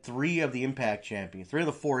had 3 of the Impact champions. 3 of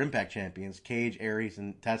the 4 Impact champions. Cage, Aries,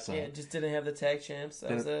 and Tessa. Yeah, just didn't have the tag champs. That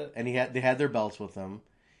was it. And they had their belts with them.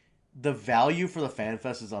 The value for the Fan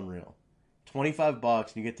Fest is unreal. $25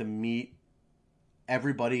 and you get to meet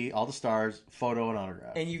everybody, all the stars, photo and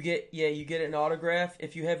autograph. And you get an autograph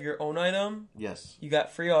if you have your own item. Yes. You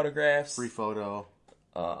got free autographs. Free photo.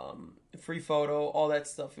 All that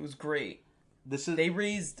stuff. It was great. They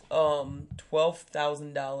raised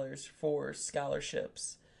 $12,000 for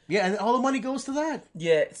scholarships. Yeah, and all the money goes to that.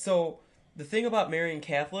 Yeah, so the thing about Marion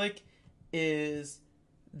Catholic is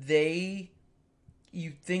they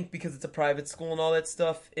you think because it's a private school and all that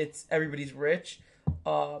stuff, everybody's rich.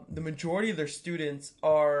 The majority of their students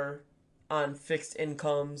are on fixed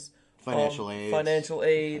incomes, financial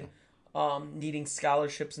aid, needing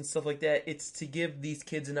scholarships and stuff like that. It's to give these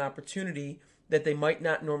kids an opportunity that they might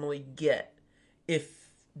not normally get if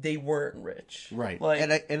they weren't rich. Right. Like,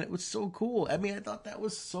 and it was so cool. I mean, I thought that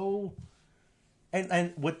was so...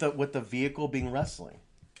 And with the vehicle being wrestling.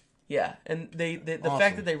 Yeah, and the awesome.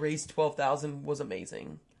 fact that they raised $12,000 was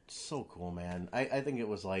amazing. So cool, man. I think it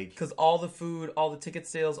was like... Because all the food, all the ticket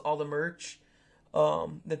sales, all the merch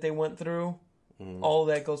that they went through, all of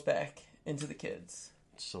that goes back into the kids.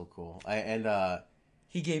 So cool.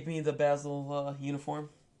 He gave me the Basil uniform.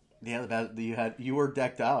 Yeah, you were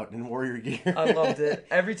decked out in Warrior gear. I loved it.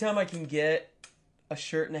 Every time I can get a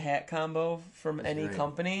shirt and a hat combo from any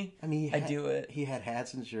company, I mean, I do it. He had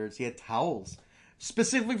hats and shirts. He had towels.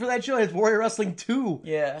 Specifically for that show, it's Warrior Wrestling 2.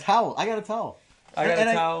 Yeah. Towel. I got a towel. I got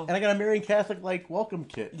a towel. And I got a Marian Catholic, welcome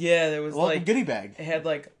kit. Yeah, there was welcome goodie bag. It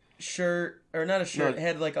had, shirt, or not a shirt, it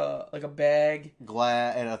had, a bag.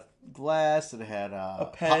 And a glass, and it had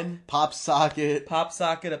a pen. Pop socket.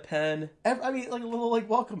 A pen. I mean, a little,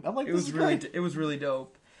 welcome. I'm like, it was really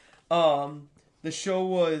dope. The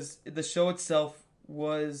show itself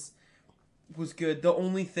was good. The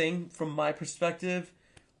only thing, from my perspective,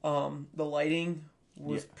 the lighting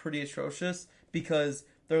was pretty atrocious because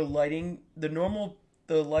the lighting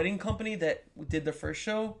company that did the first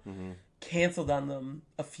show canceled on them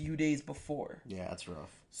a few days before. Yeah, that's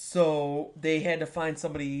rough. So they had to find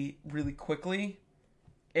somebody really quickly,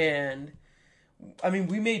 and I mean,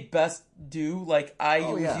 we made best do. I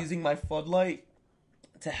was using my floodlight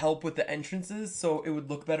to help with the entrances so it would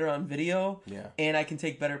look better on video. Yeah. And I can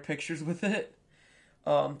take better pictures with it.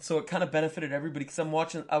 So it kind of benefited everybody because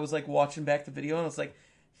I was watching back the video and I was like,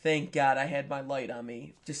 thank God I had my light on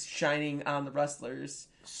me, just shining on the wrestlers.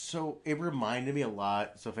 So it reminded me a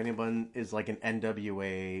lot. So if anyone is an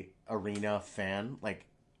NWA arena fan,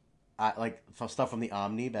 stuff from the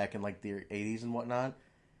Omni back in the 80s and whatnot,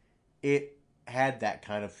 it had that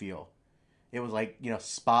kind of feel. It was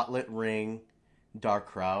spotlit ring, dark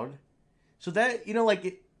crowd. So that,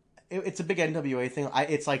 it's a big NWA thing.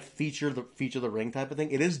 It's feature the ring type of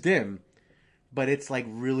thing. It is dim, but it's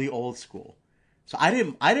really old school. So I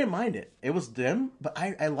didn't mind it. It was dim, but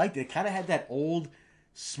I liked it. It kind of had that old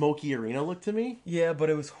smoky arena look to me. Yeah, but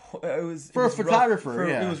it was for a photographer.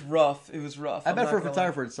 It was rough. I bet for a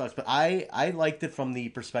photographer it sucks, but I liked it from the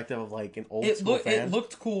perspective of an old school fan. It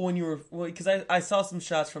looked cool when you were because I saw some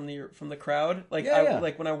shots from the crowd.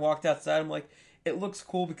 When I walked outside, I'm like, it looks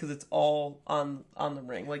cool because it's all on the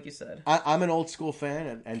ring, like you said. I'm an old school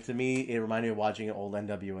fan, and to me, it reminded me of watching old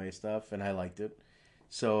NWA stuff, and I liked it.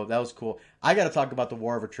 So that was cool. I got to talk about the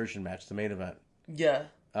War of Attrition match, the main event. Yeah.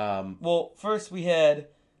 Well, first we had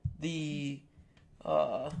the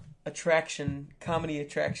comedy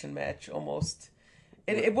attraction match almost.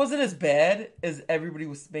 It wasn't as bad as everybody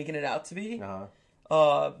was making it out to be.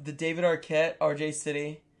 The David Arquette, RJ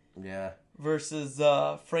City. Yeah. Versus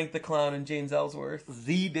Frank the Clown and James Ellsworth.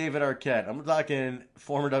 The David Arquette. I'm talking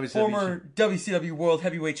former WCW World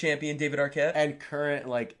Heavyweight Champion David Arquette. And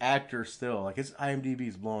current, actor still. His IMDb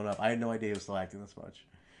is blowing up. I had no idea he was still acting this much.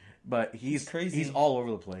 But he's crazy. He's all over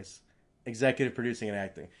the place. Executive producing and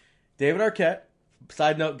acting. David Arquette,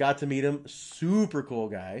 side note, got to meet him. Super cool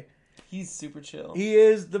guy. He's super chill. He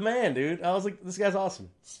is the man, dude. I was like, this guy's awesome.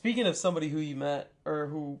 Speaking of somebody who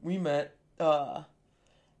we met,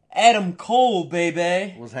 Adam Cole,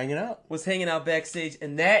 baby. Was hanging out backstage,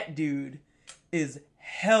 and that dude is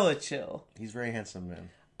hella chill. He's very handsome, man.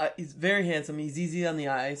 He's very handsome. He's easy on the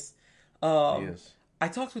eyes. He is. I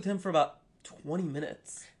talked with him for about 20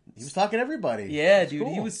 minutes. He was talking to everybody. Yeah, dude.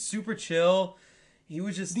 Cool. He was super chill. He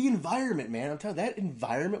was just... The environment, man. I'm telling you, that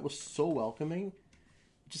environment was so welcoming.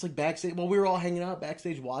 Just backstage. While we were all hanging out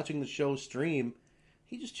backstage watching the show stream,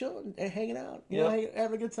 he just chilling and hanging out. Having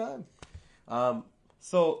a good time.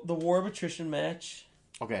 So, the War of Attrition match.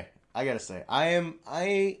 Okay, I gotta say,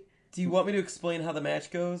 Do you want me to explain how the match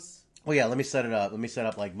goes? Well, yeah, let me set it up. Let me set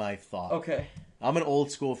up, my thought. Okay. I'm an old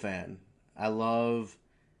school fan. I love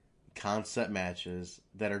concept matches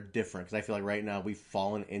that are different, because I feel like right now we've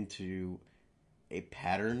fallen into a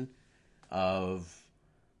pattern of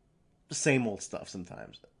the same old stuff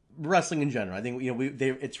sometimes. Wrestling in general. I think,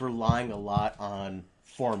 it's relying a lot on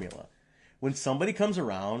formula. When somebody comes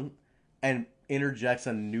around and interjects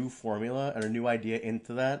a new formula or a new idea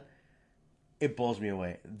into that, it blows me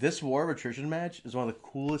away. This War of Attrition match is one of the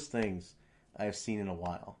coolest things I have seen in a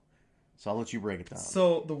while. So I'll let you break it down.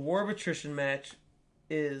 So the War of Attrition match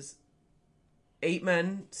is 8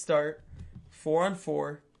 men start,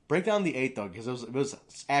 4-on-4, Break down the 8 though, because it was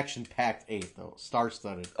action packed 8 though, star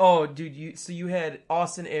studded. Oh, dude, you had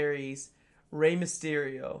Austin Aries, Rey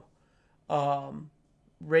Mysterio,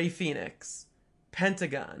 Rey Fenix,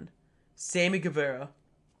 Pentagon, Sammy Guevara,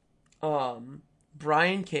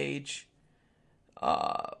 Brian Cage,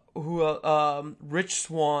 Rich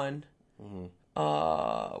Swann. Did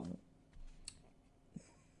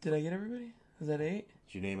I get everybody? Is that 8? Did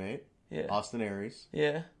you name 8? Yeah. Austin Aries.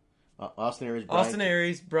 Yeah. Austin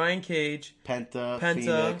Aries, Brian Cage,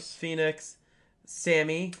 Penta, Phoenix,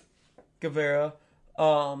 Sammy Guevara,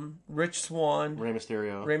 Rich Swann, Rey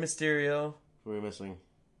Mysterio. Who are we missing?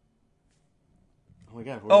 Oh my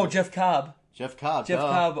god. Jeff Cobb. Jeff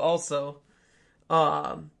Cobb Also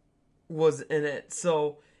was in it.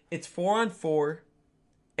 So it's 4-on-4,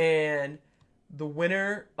 and the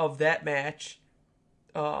winner of that match,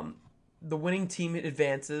 the winning team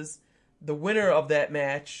advances. The winner of that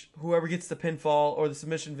match, whoever gets the pinfall or the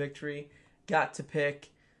submission victory, got to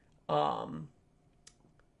pick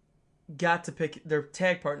their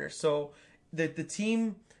tag partner. So the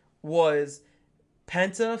team was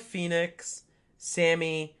Penta, Phoenix,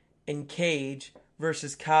 Sammy, and Cage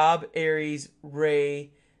versus Cobb, Aries,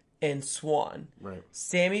 Rey, and Swann. Right.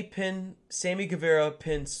 Sammy Guevara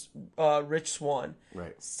pins Rich Swann.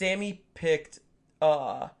 Right. Sammy picked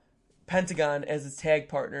Pentagon as his tag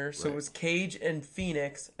partner, so it was Cage and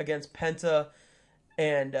Phoenix against Penta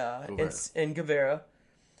and Guevara.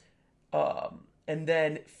 And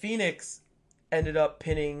then Phoenix ended up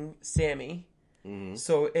pinning Sammy. Mm-hmm.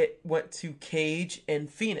 So it went to Cage and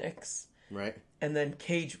Phoenix. Right. And then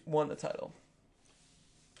Cage won the title.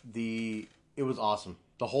 It was awesome.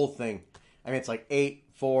 The whole thing. I mean, it's like 8,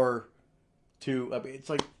 4, 2. I mean, it's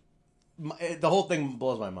like the whole thing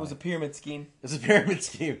blows my mind. It was a pyramid scheme. It's a pyramid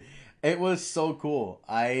scheme. It was so cool.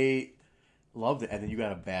 I loved it. And then you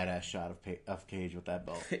got a badass shot of Cage with that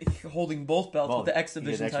belt. Holding both belts with the X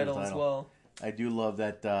Division title as well. I do love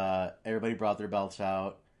that everybody brought their belts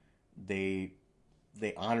out. They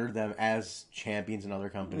honored them as champions in other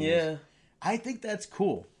companies. Yeah. I think that's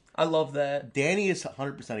cool. I love that. Danny is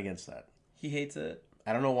 100% against that. He hates it.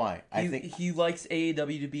 I don't know why. I think he likes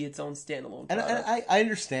AAW to be its own standalone product. And I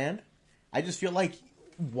understand. I just feel like,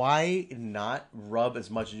 why not rub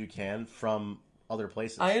as much as you can from other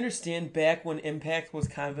places? I understand back when Impact was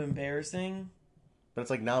kind of embarrassing. But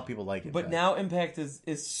it's like now people like it. But now Impact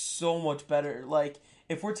is so much better. Like,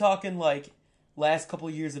 if we're talking like last couple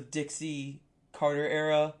of years of Dixie Carter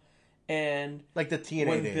era, and like the TNA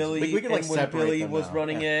when days. Billy, we can like when Billy was now.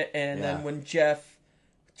 running it, and then when Jeff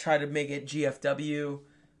tried to make it GFW,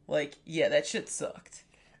 like, yeah, that shit sucked.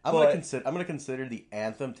 I'm gonna consider the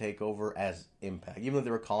Anthem takeover as Impact, even though they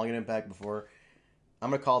were calling it Impact before. I'm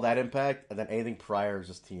gonna call that Impact, and then anything prior is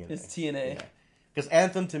just TNA. It's TNA. Yeah. Because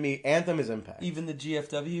Anthem, to me, Anthem is Impact. Even the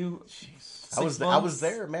GFW. Jeez. I was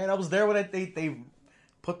there, man. I was there when they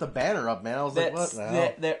put the banner up, man. I was like, what the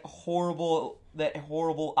hell? That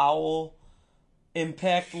horrible owl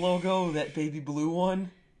Impact logo, that baby blue one.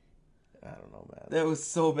 I don't know, man. That was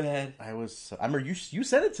so bad. I remember you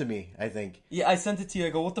sent it to me, I think. Yeah, I sent it to you. I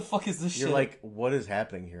go, what the fuck is this shit? You're like, what is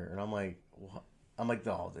happening here? And I'm like, what? I'm like,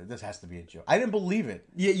 no, this has to be a joke. I didn't believe it.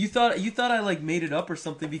 Yeah, you thought I like made it up or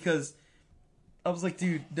something, because I was like,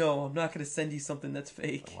 dude, no, I'm not going to send you something that's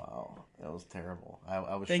fake. Wow, that was terrible.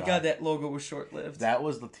 I was Thank shocked. God that logo was short-lived. That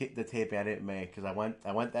was the tape I didn't make, because I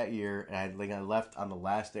went that year, and I left on the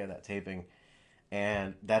last day of that taping,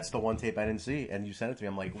 and that's the one tape I didn't see, and you sent it to me.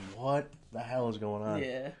 I'm like, what the hell is going on?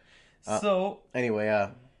 Yeah. So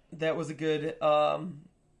anyway, that was a good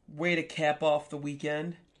way to cap off the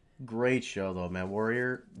weekend. Great show, though, man.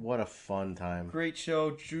 Warrior, what a fun time. Great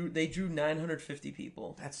show. They drew 950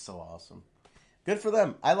 people. That's so awesome. Good for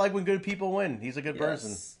them. I like when good people win. He's a good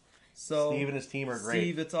person. So Steve and his team are great.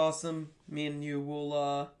 Steve, it's awesome. Me and you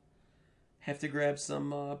will have to grab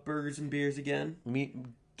some burgers and beers again.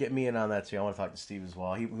 Get me in on that too. I want to talk to Steve as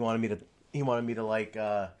well. He wanted me to like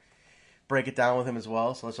break it down with him as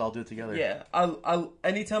well. So let's all do it together. Yeah. I'll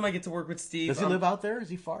anytime I get to work with Steve. Does he live out there? Is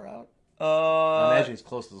he far out? I imagine he's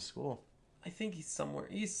close to the school. I think he's somewhere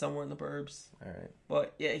in the burbs. All right.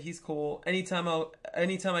 But yeah, he's cool. Anytime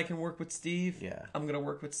I can work with Steve, yeah, I'm gonna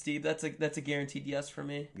work with Steve. That's a guaranteed yes for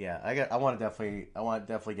me. Yeah, I want to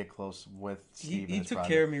definitely get close with Steve. He took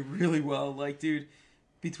care of me really well. Like, dude,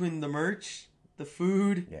 between the merch, the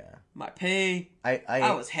food, my pay,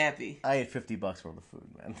 I was happy. I ate $50 worth of food,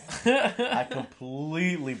 man. I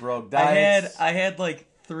completely broke diets. I had like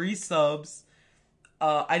 3 subs.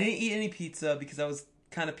 I didn't eat any pizza because I was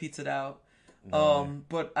kind of pizzaed out.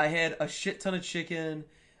 But I had a shit ton of chicken.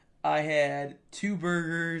 I had 2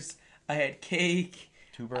 burgers. I had cake.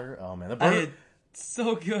 2 burgers? Oh man,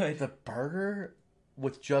 So good. The burger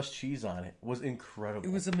with just cheese on it was incredible.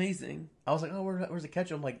 It was amazing. I was like, oh, where's the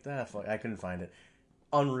ketchup? I'm like, fuck, I couldn't find it.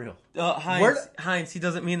 Unreal. Heinz, he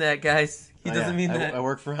doesn't mean that, guys. He doesn't mean that. I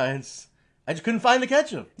work for Heinz. I just couldn't find the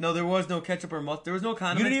ketchup. No, there was no ketchup or mustard. There was no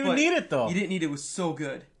condiments. You didn't even need it, though. You didn't need it. It was so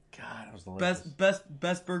good. God, it was delicious.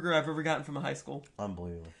 Best burger I've ever gotten from a high school.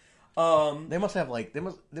 Unbelievable. They must have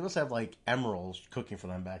like emeralds cooking for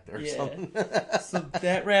them back there or something. So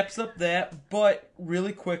that wraps up that. But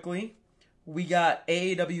really quickly, we got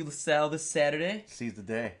AAW LaSalle this Saturday. Seize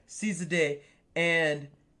the day. And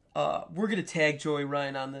we're going to tag Joey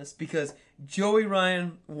Ryan on this because Joey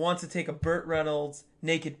Ryan wants to take a Burt Reynolds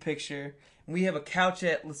naked picture. We have a couch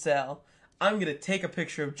at LaSalle. I'm going to take a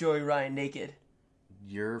picture of Joey Ryan naked.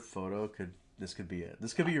 Your photo This could be it.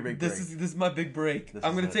 This could be your big break. This is my big break.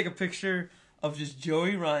 I'm going to take a picture of just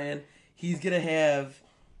Joey Ryan. He's going to have...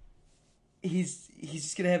 He's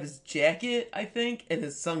just going to have his jacket, I think, and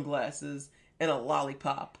his sunglasses, and a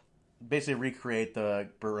lollipop. Basically recreate the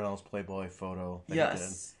Burt Reynolds Playboy photo that he did.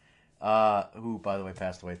 Who, by the way,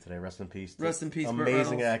 passed away today. Rest in peace. Rest in peace,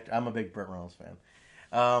 amazing actor. I'm a big Burt Reynolds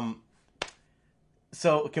fan.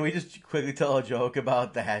 So, can we just quickly tell a joke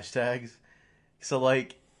about the hashtags? So,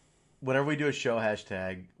 like... Whenever we do a show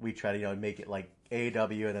hashtag, we try to make it like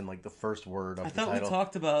AAW and then like the first word of the title. I thought we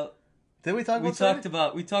talked about. Did we talk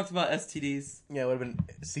about? We talked about STDs. Yeah, it would have been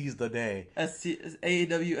seize the day.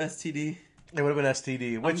 AAW STD. It would have been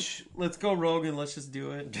STD. Which let's go Rogue and let's just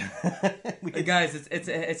do it. Guys,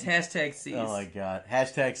 it's hashtag seize. Oh my god,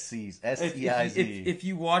 hashtag seize. SEIZ. If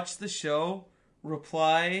you watch the show,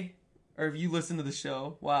 reply, or if you listen to the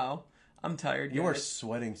show, wow. I'm tired, guys. You are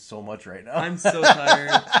sweating so much right now. I'm so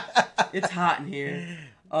tired. It's hot in here.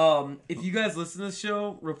 If you guys listen to the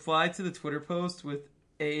show, reply to the Twitter post with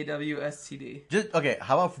AAW STD.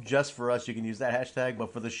 How about just for us, you can use that hashtag,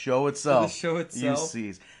 but for the show itself, use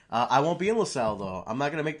seize. I won't be in LaSalle, though. I'm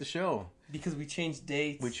not going to make the show. Because we changed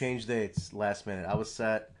dates. We changed dates last minute. I was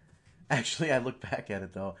set. Actually, I look back at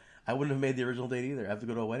it, though. I wouldn't have made the original date either. I have to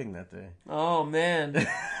go to a wedding that day. Oh, man.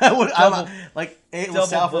 LaSalle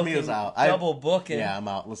for me is out. Double booking. Yeah, I'm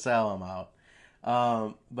out. LaSalle, I'm out.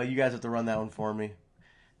 But you guys have to run that one for me.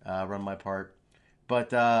 Run my part.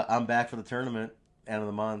 But I'm back for the tournament, end of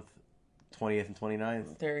the month, 20th and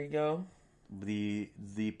 29th. There you go. The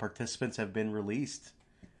participants have been released.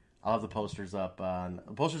 I'll have the posters up on...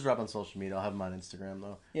 Posters are up on social media. I'll have them on Instagram,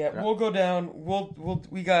 though. Yeah, we'll go down.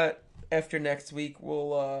 We got... After next week,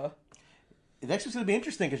 we'll... Next week's going to be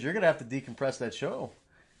interesting because you're going to have to decompress that show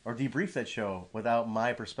or debrief that show without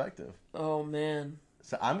my perspective. Oh, man.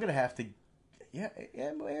 So I'm going to have to... Yeah,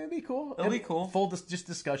 it'll be cool. It'll be cool. Full just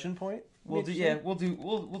discussion point. We'll do that,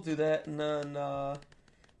 and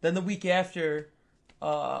then the week after,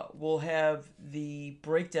 we'll have the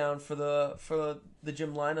breakdown for the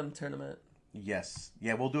Jim Lynam tournament. Yes.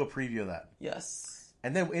 Yeah, we'll do a preview of that. Yes.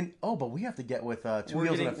 And then, but we have to get with Two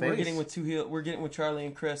Heels in a Face. We're getting with Charlie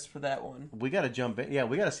and Crist for that one. We got to jump in. Yeah,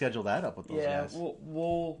 we got to schedule that up with those guys. Yeah,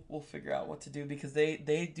 we'll figure out what to do because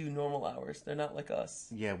they do normal hours. They're not like us.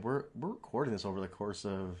 Yeah, we're recording this over the course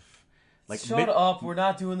of Shut up! We're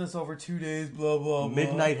not doing this over 2 days. Blah blah.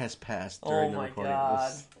 Midnight has passed during the recording. Oh my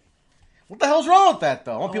god! What the hell's wrong with that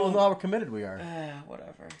though? I want people to know how committed we are.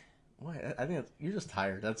 Whatever. What? I think you're just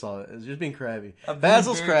tired. That's all. It's just being crabby.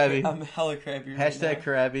 Basil's crabby. I'm hella crabby. Hashtag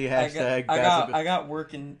crabby. Hashtag. I got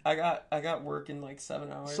work in like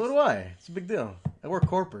 7 hours. So do I. It's a big deal. I work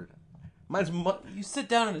corporate. You sit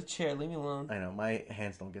down in a chair. Leave me alone. I know. My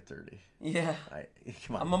hands don't get dirty. Yeah.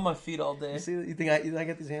 Come on. I'm on my feet all day. You think I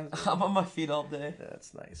get these hands dirty? I'm on my feet all day.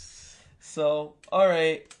 That's nice. So, all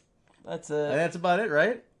right. That's it. That's about it,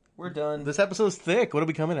 right? We're done. This episode's thick. What are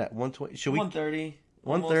we coming at? 120? Should we? 130.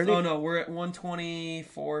 130? Oh no, we're at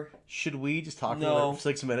 124. Should we just talk for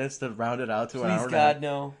 6 minutes to round it out to an hour? Please God,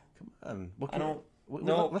 no. Come on. I don't.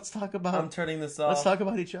 No. Let's talk about. I'm turning this off. Let's talk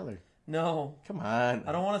about each other. No. Come on.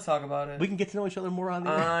 I don't want to talk about it. We can get to know each other more on the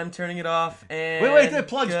air. I'm turning it off. And wait.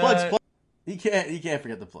 Plugs. You can't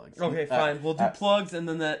forget the plugs. Okay, fine. We'll do plugs and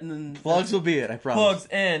then plugs will be it. I promise. Plugs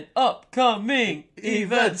and upcoming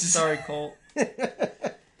events. Sorry, Colt.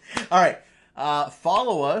 All right.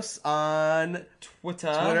 Follow us on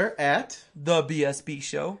Twitter at The BSB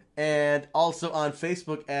Show. And also on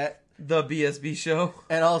Facebook at The BSB Show.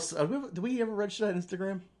 And also, do we ever register on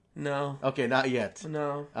Instagram? No. Okay, not yet.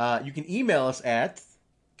 No. You can email us at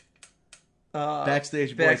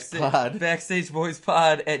Backstage Boys Pod.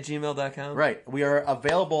 BackstageBoysPod@gmail.com. Right. We are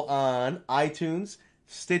available on iTunes,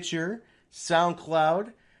 Stitcher,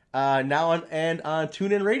 SoundCloud, now on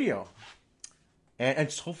TuneIn Radio.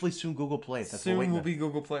 and hopefully soon Google Play. That's soon will be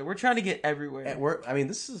Google Play. We're trying to get everywhere. And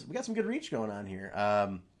we got some good reach going on here.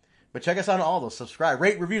 But check us out on all those. Subscribe,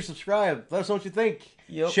 rate, review, subscribe. Let us know what you think.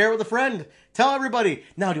 Yep. Share it with a friend. Tell everybody.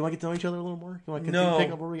 Now, do you want to get to know each other a little more? You want to continue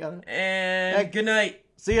picking up where we got it? And good night.